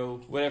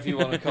Bureau, whatever you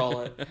want to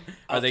call it.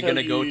 Are they going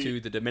to go to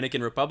the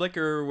Dominican Republic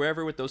or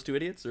wherever with those two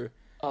idiots? Or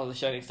Oh, the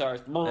Shining Stars.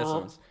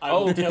 sounds-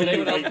 Oh, did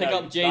anyone else right pick now,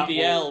 up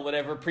JBL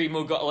whenever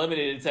Primo got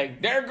eliminated saying,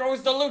 "There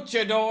goes the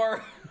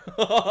luchador"?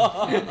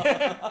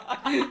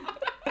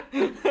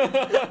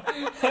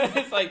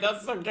 It's like,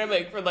 that's some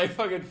gimmick from like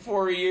fucking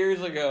 4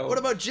 years ago. what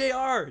about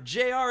JR?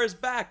 JR is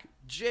back.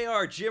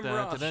 JR, Jim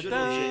Ross. Should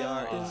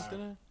know JR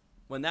is.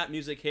 When that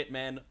music hit,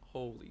 man,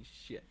 holy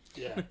shit.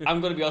 Yeah.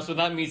 I'm going to be honest, when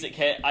that music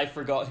hit, I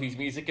forgot whose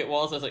music it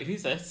was. I was like,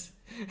 who's this?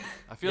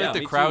 I feel Yeah, like the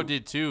me crowd too.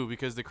 did too,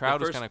 because the crowd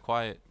was first- kind of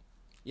quiet.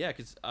 Yeah,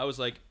 because I was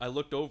like, I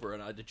looked over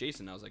and I did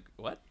Jason. I was like,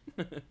 what?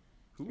 I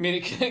mean,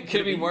 it could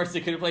have been worse. They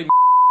could have played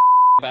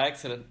by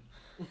accident.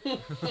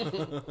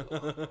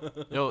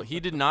 Yo, he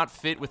did not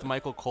fit with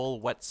Michael Cole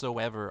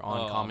whatsoever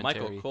on commentary.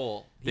 Michael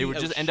Cole. They He would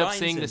just end up outshines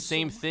saying him the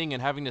same so- thing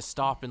and having to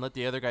stop and let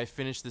the other guy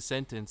finish the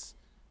sentence.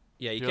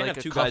 Yeah, you They're can't like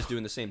have a two guys couple-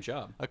 doing the same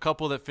job. A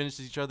couple that finished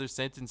each other's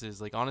sentences.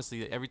 Like,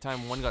 honestly, every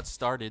time one got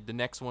started, the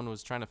next one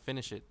was trying to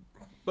finish it.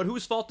 But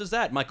whose fault is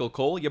that, Michael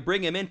Cole? You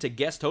bring him in to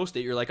guest host it.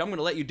 You're like, I'm going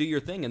to let you do your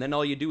thing, and then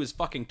all you do is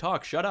fucking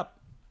talk. Shut up.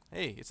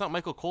 Hey, it's not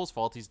Michael Cole's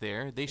fault he's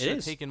there. They should have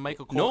is. taken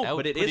Michael Cole No, out,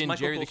 but it put is in Michael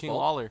Jerry Cole's the King fault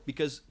Lawler.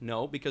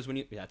 because when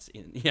you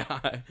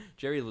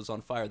Jerry was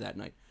on fire that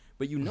night.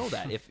 But you know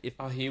that if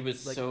Oh, he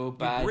was like, so you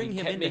bad. bring He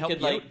him kept in to help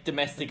making you like out.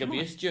 domestic Come on.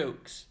 abuse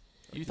jokes.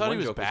 You thought One he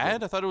was joke was bad?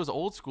 good. I thought it was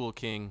old school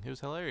King. It was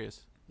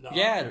hilarious. No,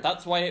 Yeah,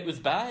 that's why it was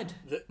bad.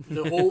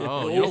 the whole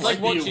Oh, the you It's whole like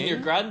like watching spiel, your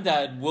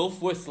granddad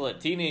wolf whistle at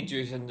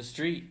teenagers in the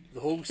street. the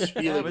whole spiel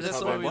Yeah, he but was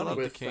that's why we having love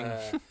the with King.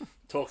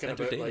 talking about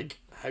entertaining. like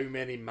how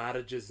many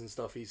marriages and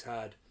stuff he's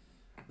had.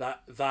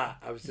 That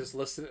I was just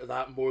listening to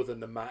that more than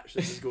the match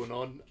that was going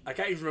on. I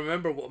can't even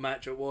remember what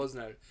match it was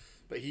now,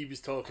 but he was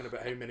talking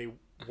about how many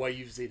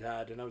wives he'd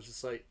had, and I was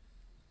just like,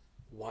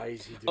 why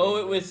is he doing?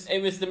 Oh, this?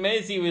 it was the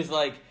Miz. He was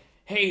like,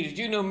 "Hey, did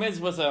you know Miz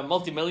was a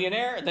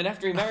multimillionaire? And then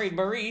after he married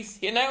Maurice,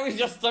 now he's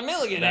just a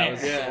millionaire."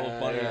 that was Yeah, so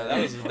funny. yeah.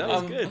 That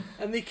was good.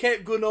 And they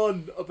kept going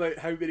on about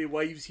how many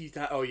wives he'd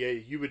had. Oh yeah,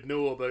 you would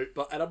know about,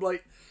 and I'm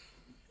like,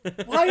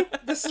 why?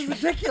 This is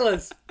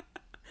ridiculous.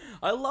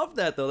 I love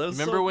that though. That was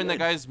Remember so when the good.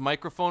 guy's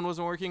microphone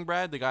wasn't working,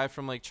 Brad? The guy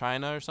from like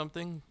China or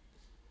something?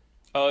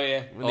 Oh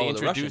yeah. When they the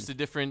introduced Russian. the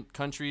different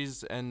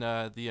countries and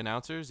the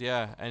announcers?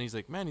 Yeah. And he's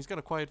like, man, he's got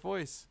a quiet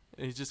voice.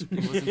 And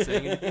he wasn't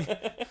saying anything.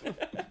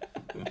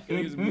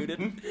 he was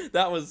muted.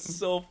 That was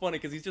so funny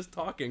because he's just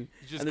talking.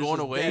 He's just and there's going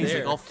this away. dead He's air.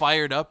 like all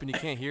fired up and he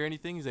can't hear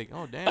anything. He's like,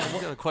 oh, damn,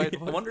 he's got a quiet I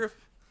voice. wonder if.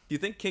 Do you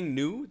think King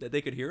knew that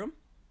they could hear him?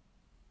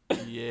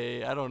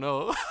 Yeah, I don't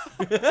know.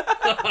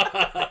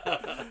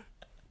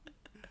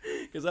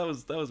 Because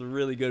that was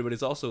really good, but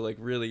it's also like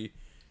really,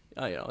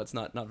 it's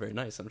not very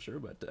nice, I'm sure,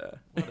 but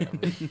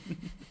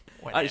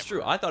it's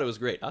true. I thought it was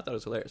great. I thought it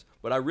was hilarious,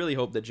 but I really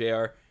hope that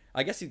JR.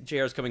 I guess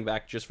JR's coming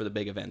back just for the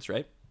big events,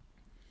 right?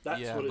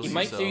 That's Yeah, what I it He is. believe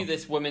might so. do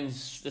this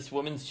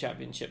women's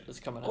championship that's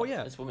coming up. Oh,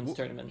 yeah. This women's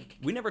tournament.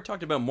 We never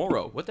talked about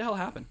Morrow. What the hell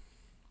happened?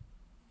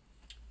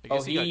 I Oh,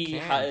 guess he got he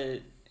canned.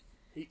 had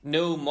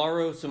no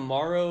Morrow. So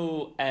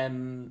Morrow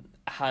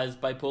has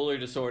bipolar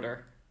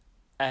disorder,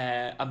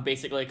 and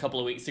basically a couple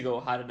of weeks ago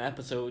had an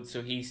episode.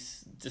 So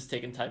he's just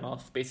taking time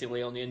off,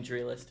 basically on the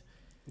injury list.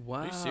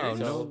 Wow, serious?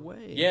 no So,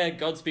 way. Yeah,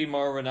 Godspeed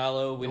Mauro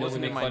Ranallo. We know we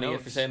wasn't make in my fun of you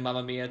notes. for saying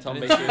Mamma Mia. Tom I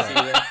Baker. didn't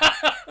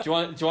see Do you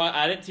want to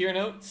add it to your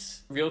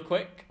notes real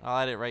quick? I'll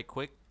add it right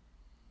quick.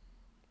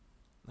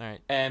 All right.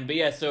 But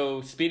yeah,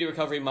 so speedy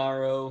recovery,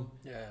 Mauro.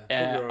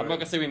 Yeah. I'm not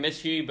gonna say we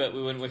miss you, but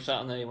we wouldn't wish that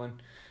on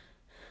anyone.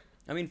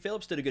 I mean,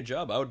 Phillips did a good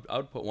job. I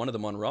would put one of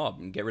them on Rob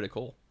and get rid of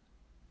Cole.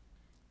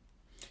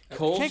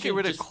 Cole You can't get should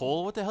rid of just-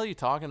 Cole. What the hell are you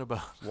talking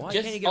about? Why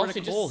Just can't you get rid also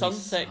of just Cole? He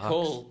sunset sucks.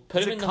 Cole. Put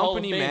He's him a in the Hall of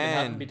company Fame and have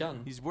man. him be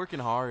done. He's working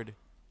hard.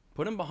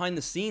 Put him behind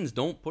the scenes.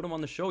 Don't put him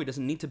on the show. He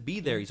doesn't need to be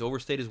there. He's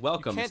overstayed his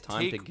welcome. can't It's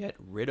time to take- get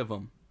rid of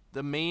him.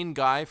 The main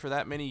guy for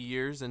that many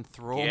years and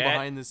throw him Get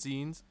behind the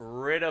scenes.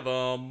 Rid of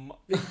him.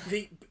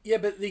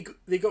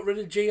 They got rid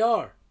of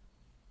JR.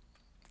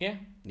 Yeah.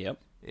 Yep.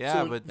 Yeah,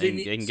 So but they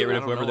They can so get rid I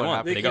of don't know whoever they what want.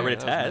 happened They got there. rid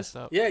of That was Taz. messed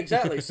up. Yeah,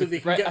 exactly. So they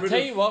can Right. get I'll rid tell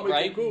of you what. Michael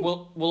Right.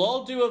 Cole. We'll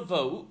all do a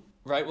vote.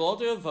 Right. We'll all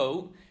do a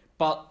vote.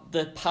 But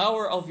the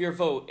power of your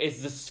vote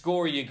is the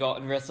score you got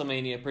in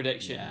WrestleMania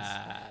predictions.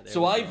 there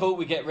So we I go. vote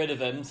we get rid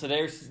of him. So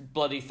there's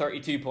bloody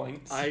 32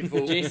 points. I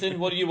vote. Jason,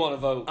 what do you want to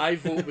vote? I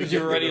vote we Because get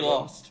you've already rid of him.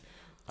 lost.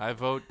 I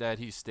vote that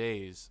he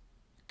stays.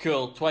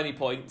 Cool, 20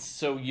 points,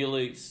 so you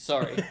lose.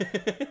 Sorry.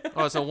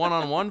 Oh, it's a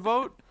 1-on-1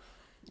 vote?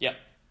 Yep.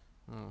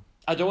 Oh.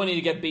 I don't want you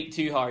to get beat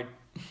too hard.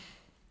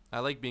 I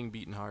like being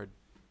beaten hard.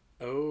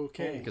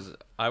 Okay. Because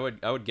I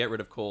would get rid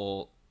of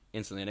Cole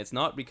instantly, and it's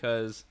not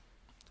because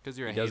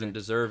you're he doesn't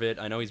deserve it.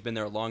 I know he's been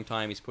there a long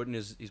time. He's putting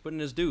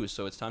his dues,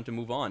 so it's time to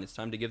move on. It's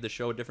time to give the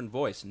show a different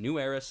voice. New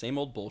era, same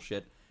old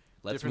bullshit.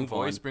 Let's different move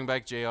voice, on. bring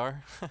back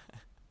JR.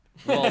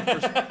 Well,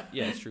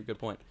 yeah, it's true. Good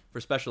point. For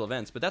special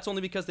events, but that's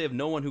only because they have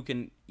no one who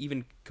can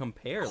even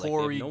compare.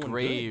 Corey no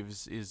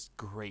Graves is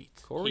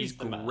great. Corey's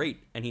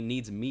great, and he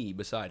needs me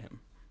beside him.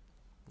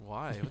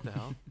 Why? What the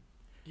hell?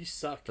 You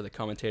suck. For the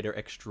commentator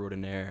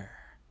extraordinaire.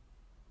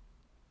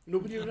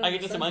 Nobody would I can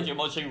just imagine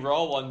watching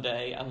Raw one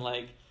day and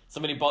like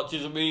somebody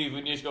botches a move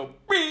and you just go,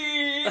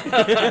 Yokozuna.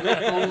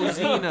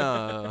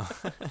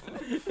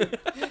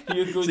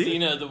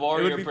 Yokozuna, the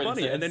warrior it would be princess.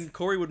 funny, and then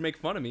Corey would make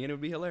fun of me, and it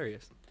would be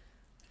hilarious.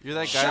 You're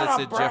that guy that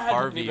said Brad. Jeff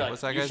Harvey. Like,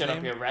 What's that you guy's shut name?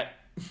 Up, you rat.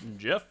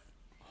 Jeff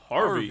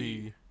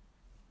Harvey.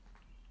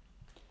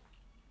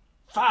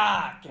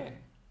 Fucking.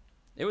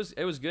 It was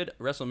good.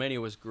 WrestleMania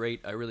was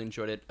great. I really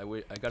enjoyed it. I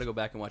got to go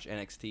back and watch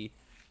NXT.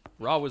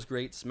 Raw was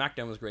great.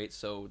 SmackDown was great.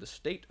 So the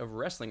state of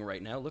wrestling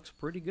right now looks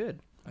pretty good.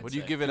 What do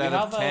you give Do it we out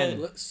of have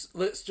 10?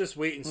 Let's just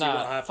wait and see what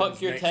Nah, happens.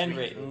 fuck your next 10 week,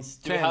 ratings.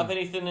 Do 10. we have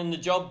anything in the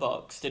job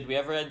box? Did we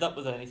ever end up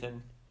with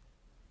anything?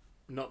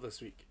 Not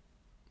this week.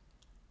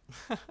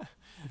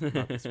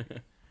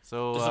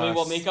 So Does somebody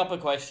want to make up a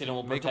question and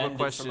we'll make pretend up a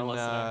question, it's from a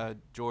listener?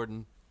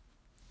 Jordan.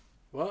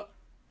 What?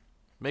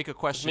 Make a Just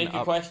question make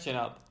up. a question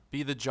up.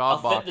 Be the I'll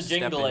job box. fit the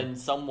jingle step in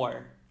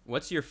somewhere.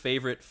 What's your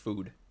favorite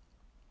food?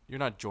 You're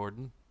not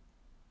Jordan.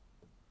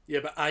 Yeah,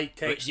 but I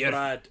text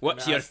Brad.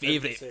 What's and your asked him to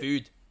favorite say-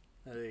 food?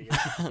 There you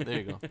go. There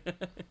you go.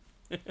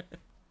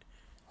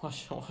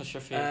 What's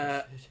your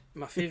favourite food?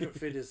 My favourite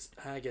food is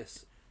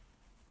haggis.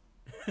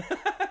 You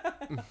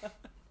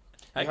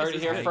heard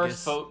it here haggis.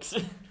 first, folks.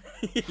 You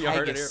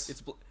heard it here. Haggis.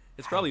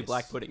 It's probably Haggis.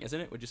 black pudding,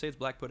 isn't it? Would you say it's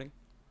black pudding?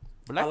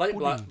 I like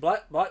pudding.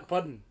 black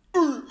pudding.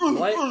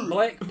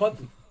 black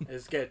pudding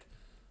is good,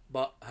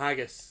 but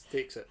haggis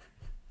takes it.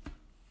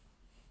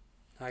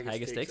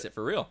 Haggis takes it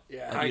for real.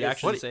 Yeah, Like, haggis. you'd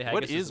actually What, say haggis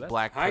what is the best?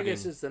 black pudding?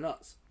 Haggis is the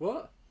nuts.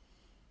 What?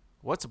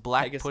 What's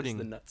black Haggis pudding?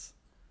 is the nuts.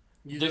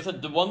 You There's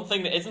the one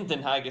thing that isn't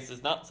in haggis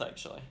is nuts,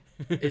 actually.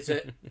 Is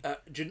it?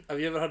 Have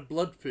you ever had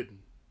blood pudding?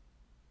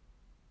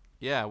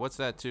 Yeah, what's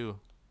that too?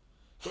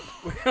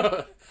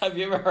 Have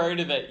you ever heard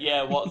of it?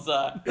 Yeah, what's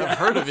that? I've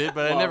heard of it,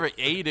 but I Well, never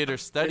ate it or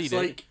studied It's it.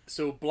 like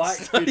so black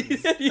pudding.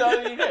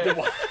 Studied it.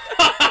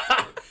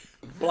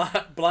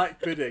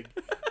 black pudding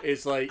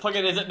is like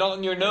Fucking, is it not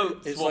in your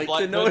notes? It's What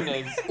like black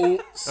pudding is?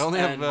 oats. I only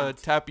have and,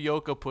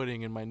 tapioca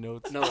pudding in my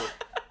notes. no.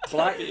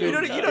 Black pudding. You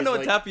don't know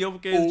what is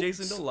tapioca like is,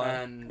 Jason. Don't lie.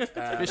 And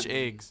Fish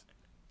eggs.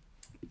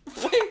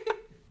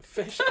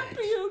 fish eggs.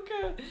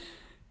 Tapioca.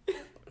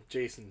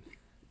 Jason,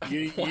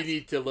 you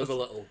need to live a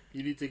little.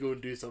 You need to go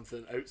and do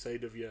something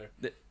outside of your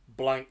The-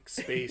 blank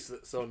space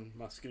that's on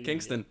my screen.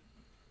 Kingston.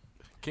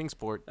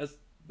 Kingsport.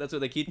 That's what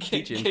they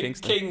teach you in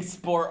Kingston.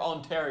 Kingsport,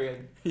 Ontario.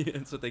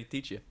 That's what they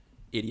teach you,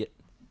 idiot.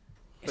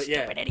 But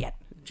yeah,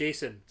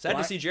 Jason. Sad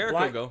to see Jericho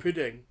black go.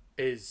 pudding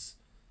is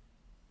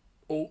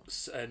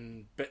oats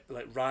and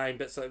like rye and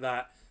bits like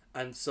that,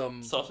 and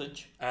some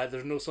Sausage.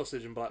 There's no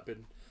sausage in black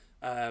pudding.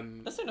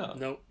 Is there not?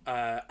 No.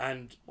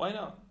 And Why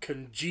not?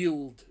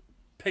 congealed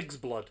pig's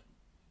blood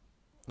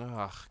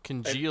Ugh,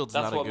 congealed's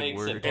That's not a what good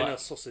makes it word. in black. a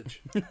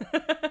sausage.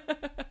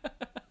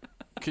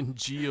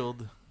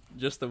 Congealed.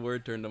 Just the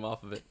word turned them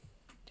off of it.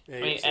 Yeah,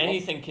 I mean, so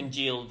anything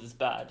congealed is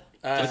bad.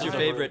 What's your no.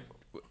 favorite?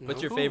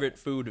 What's your No. favorite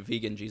food,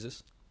 vegan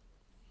Jesus?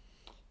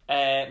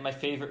 My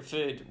favorite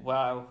food.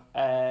 Wow.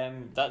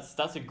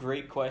 That's a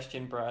great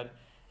question, Brad.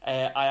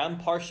 I am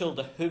partial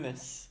to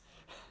hummus.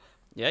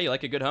 Yeah, you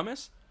like a good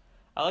hummus?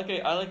 I like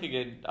a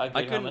good I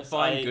couldn't hummus.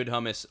 find good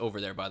hummus over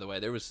there. By the way,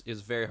 it was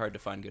very hard to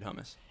find good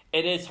hummus.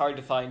 It is hard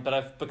to find, but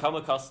I've become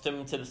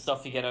accustomed to the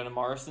stuff you get out of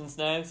Morrison's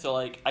now. So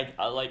like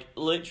I like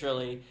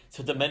literally.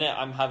 So the minute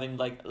I'm having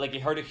like you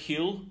heard of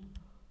Huel?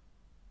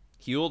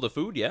 Huel, the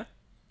food, yeah.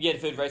 Yeah, the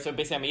food, right? So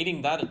basically, I'm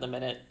eating that at the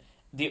minute.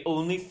 The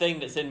only thing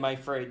that's in my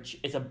fridge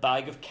is a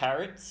bag of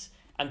carrots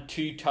and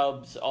 2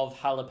 tubs of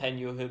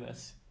jalapeno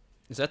hummus.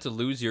 Is that to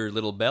lose your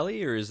little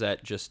belly, or is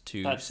that just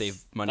to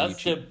save money?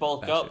 That's to cheap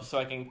bulk bastard? up so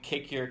I can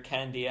kick your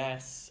candy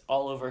ass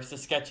all over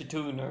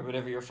Saskatchewan or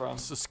whatever you're from.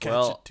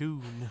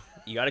 Saskatchewan.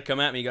 You got to come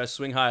at me. You got to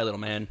swing high, little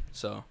man.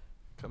 So.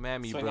 Come at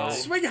me, Swing bro. high.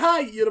 swing high.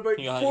 You're about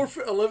Swing high.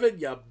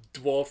 4'11", you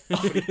dwarf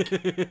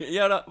freak.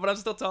 Yeah, no, but I'm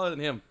still taller than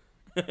him.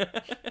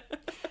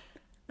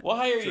 What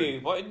height are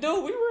you? What?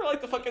 No, we were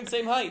like the fucking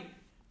same height.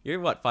 You're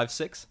what,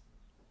 5'6"?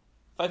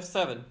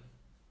 5'7",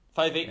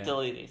 5'8" Yeah. to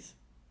ladies.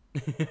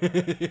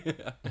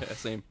 Yeah,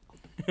 same.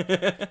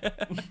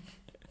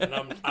 And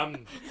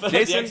I'm The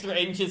Jason? extra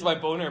inch is my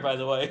boner, by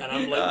the way. and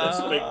I'm like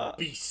this big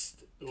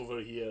beast over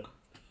here.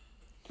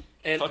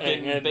 And,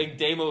 Fucking Big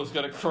Damo's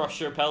gonna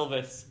crush your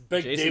pelvis.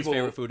 Big Jason's Damo,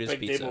 favorite food is Big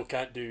pizza. Damo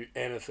can't do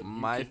anything. You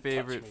My can touch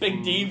favorite me. Big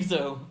food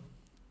Deezo.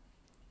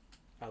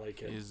 I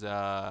like it. is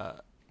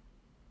a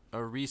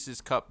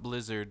Reese's Cup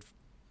Blizzard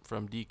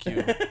from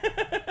DQ.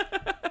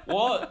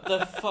 What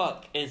the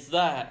fuck is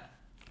that?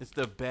 It's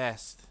the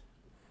best.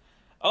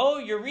 Oh,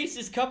 your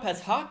Reese's cup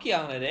has hockey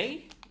on it,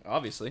 eh?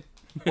 Obviously.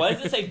 Why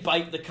does it say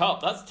bite the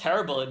cup? That's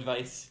terrible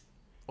advice.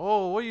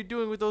 Oh, what are you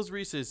doing with those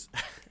Reese's?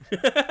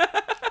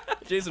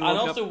 Jason And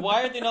woke also, up.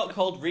 why are they not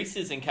called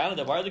Reese's in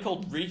Canada? Why are they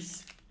called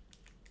Reese?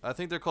 I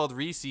think they're called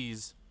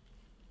Reese's.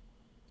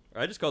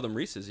 I just call them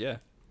Reese's, yeah.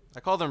 I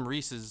call them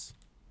Reese's.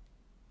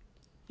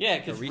 Yeah,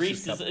 because A Reese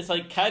Reese's is cup. it's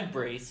like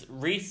Cadbury's.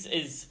 Reese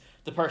is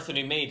the person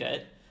who made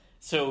it,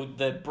 so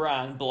the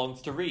brand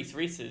belongs to Reese.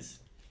 Reese's.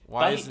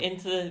 Why Bite is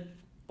into the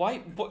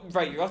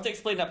right. You have to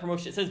explain that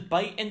promotion. It says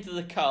bite into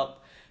the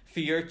cup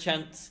for your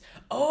chance.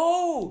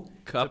 Oh,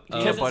 Cup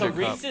because Peanut it's a butter cup.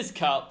 Reese's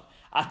cup.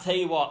 I tell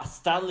you what, a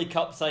Stanley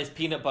Cup sized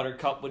peanut butter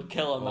cup would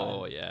kill a man.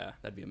 Oh yeah,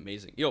 that'd be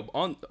amazing. Yo,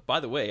 by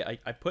the way,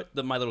 I put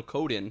my little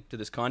code in to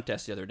this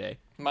contest the other day.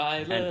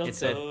 My little it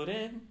said-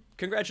 Odin.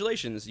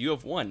 Congratulations, you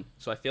have won.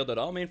 So I filled out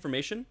all my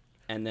information,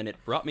 and then it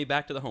brought me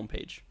back to the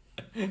homepage.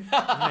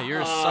 Yeah,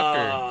 you're a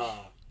sucker.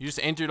 You just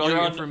entered all You're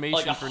your on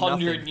information like for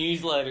 100 nothing.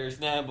 newsletters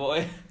now,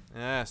 boy.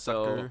 Yeah,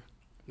 sucker.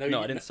 No,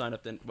 I didn't sign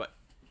up then. But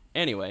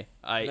anyway,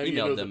 I Now you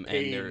know emailed the them,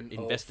 and they're pain of-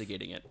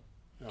 investigating it.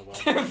 Oh, well.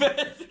 You're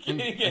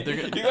gonna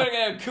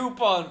get a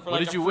coupon for What like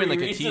did a you free win, like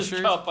a Reese's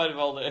t-shirt? cup out of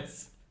all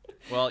this.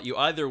 Well, you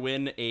either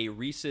win a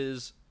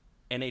Reese's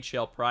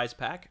NHL prize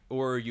pack,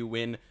 or you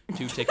win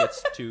 2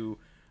 tickets to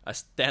a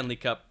Stanley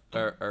Cup,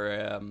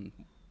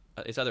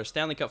 it's either a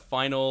Stanley Cup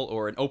final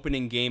or an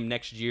opening game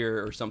next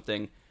year or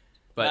something.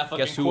 That But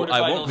guess fucking who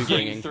I won't be quarterfinals, game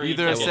bringing? 3.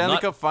 Either I a will Stanley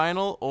not- Cup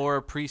final or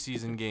a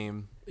preseason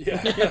game. Yeah.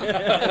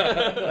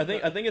 I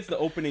think it's the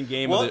opening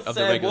game of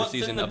the regular what's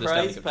season in the of the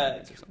Stanley prize Cup. pack?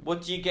 Champions or something.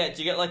 What do you get?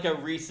 Do you get like a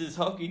Reese's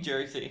hockey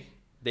jersey?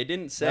 They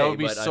didn't say. That would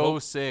be but I so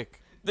hope-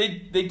 sick. They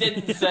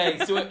didn't say.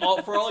 So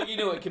for all you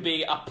know, it could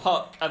be a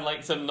puck and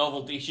like some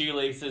novelty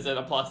shoelaces in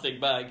a plastic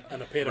bag.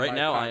 And a pair of Right my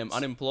now, I am pants.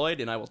 unemployed,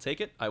 and I will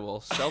take it. I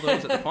will sell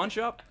those at the pawn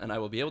shop, and I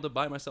will be able to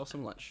buy myself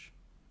some lunch.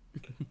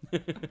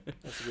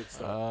 That's a good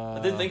start.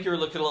 I did think you were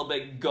looking a little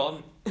bit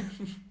gaunt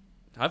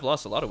I've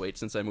lost a lot of weight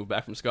since I moved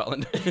back from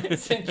Scotland.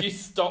 since you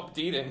stopped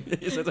eating.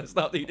 Since I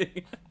stopped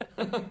eating.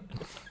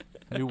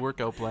 New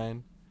workout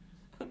plan.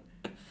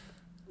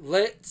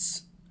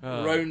 Let's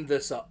round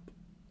this up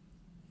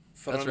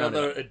for Let's round it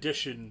another up.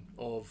 edition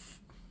of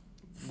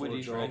Four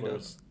Woody's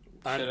Jobbers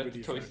Shout and out to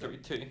Woody's Toy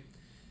Roundup. Story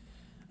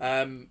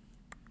 2.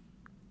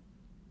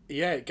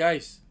 Yeah,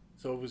 guys,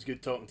 it's always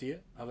good talking to you,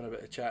 having a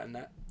bit of chat and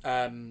that.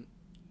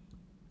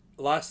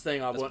 Last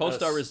thing I Let's want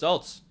post our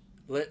results.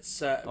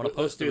 let's wanna let's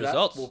post the do that.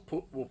 results.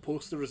 We'll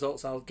post the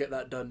results. I'll get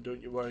that done.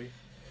 Don't you worry.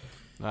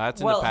 No,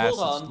 that's in Well, the past.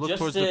 hold on, Let's look just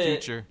towards the to-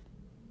 future.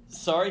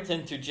 Sorry to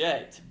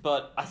interject,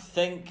 but I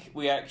think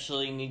we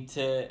actually need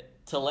to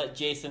let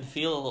Jason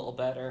feel a little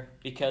better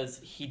because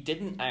he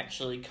didn't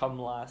actually come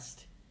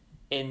last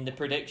in the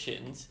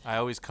predictions. I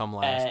always come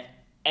last.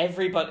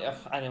 Everybody,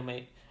 I know,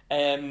 mate.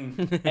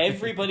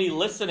 Everybody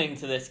listening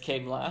to this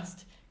came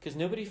last because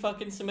nobody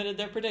fucking submitted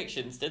their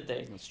predictions, did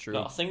they? That's true.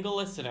 Not a single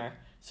listener.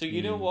 So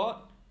you know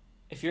what?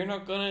 If you're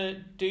not gonna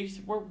do,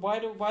 why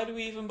do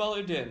we even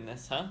bother doing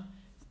this, huh?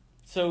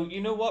 So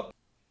you know what?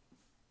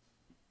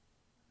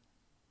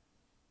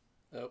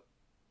 Oh,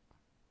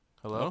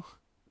 Hello?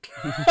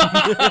 He's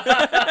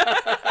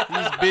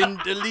been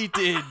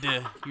deleted.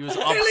 He was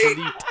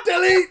obsolete.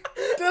 delete.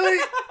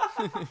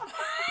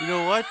 You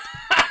know what?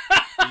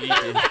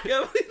 Deleted. I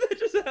can't believe that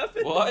just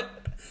happened. What?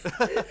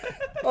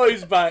 Oh,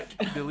 he's back.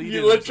 Deleted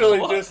You literally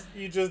himself.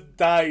 just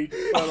died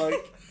for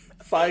like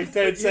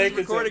 5-10 seconds.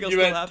 recording will You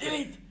still went.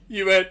 happen.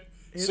 You went.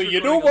 His So you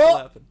recording know will still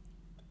what? happen.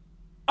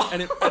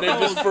 And it, And it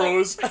just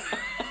froze.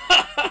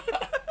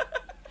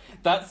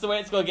 That's the way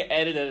it's gonna get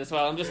edited as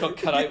well. I'm just gonna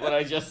cut out what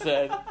I just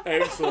said.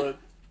 Excellent.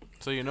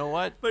 So you know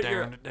what? But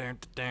you're-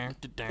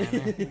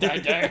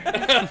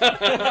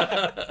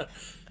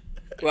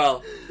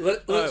 Well,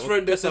 let's Alright,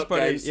 round this get up,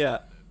 part in. guys. Yeah.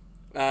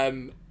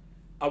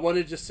 I want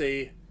to just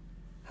say,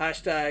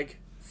 hashtag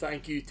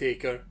thank you,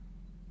 Taker.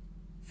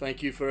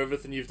 Thank you for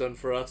everything you've done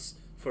for us,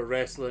 for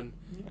wrestling,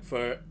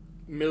 for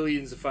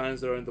millions of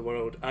fans around the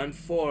world, and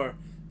for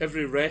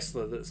every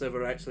wrestler that's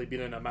ever actually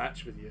been in a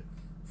match with you.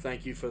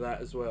 Thank you for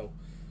that as well.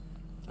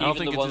 I don't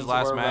Even think the it's his ones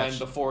last that were around match.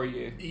 before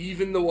you.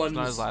 Even the ones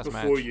not his last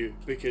before match. you,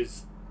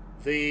 because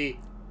they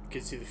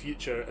could see the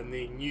future and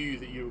they knew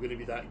that you were going to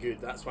be that good.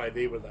 That's why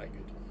they were that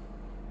good.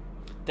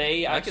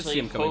 They I could see actually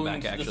him coming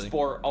honed back, the actually.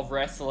 sport of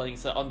wrestling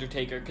so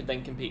Undertaker could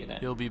then compete in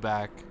it. He'll be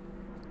back.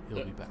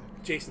 He'll be back.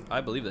 Jason,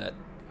 I believe that.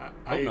 I Hope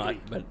agree.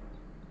 not, but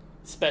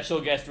Special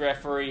guest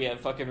referee at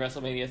fucking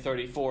WrestleMania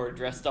 34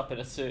 dressed up in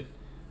a suit.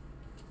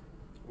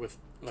 With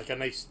like a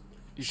nice.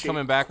 He's shaped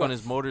coming back on cliff.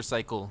 his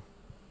motorcycle.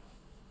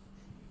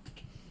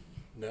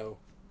 No,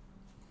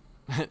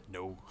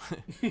 No.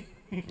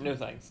 No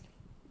thanks.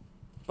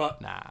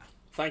 but Nah.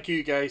 thank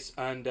you guys,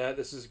 and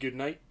this is good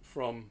night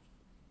from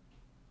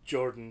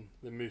Jordan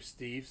the Moose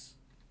Steves.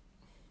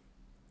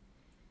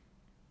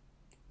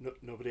 No,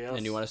 nobody else.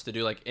 and you want us to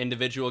do like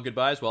individual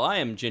goodbyes? Well, I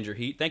am Ginger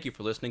Heat. Thank you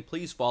for listening.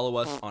 Please follow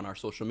us on our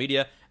social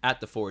media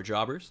at The Four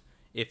Jobbers.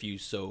 if you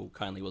so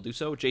kindly will do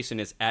so. Jason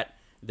is at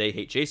They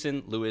Hate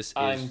Jason. Lewis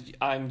is...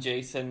 I'm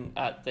Jason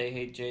at They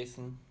Hate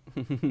Jason.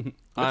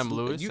 I'm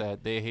Lewis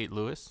at They Hate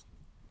Lewis.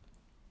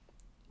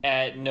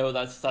 No,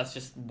 that's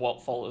just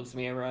what follows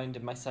me around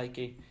in my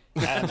psyche.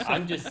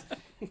 I'm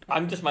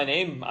just my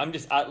name. I'm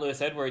just at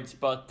Lewis Edwards,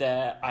 but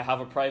I have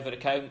a private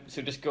account,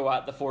 so just go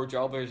at the 4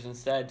 Jobbers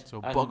instead.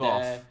 So bug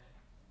off.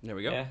 There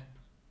we go. Yeah.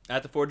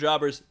 At the 4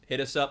 Jobbers, hit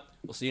us up.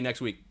 We'll see you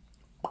next week.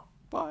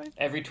 Bye.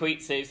 Every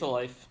tweet saves a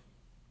life.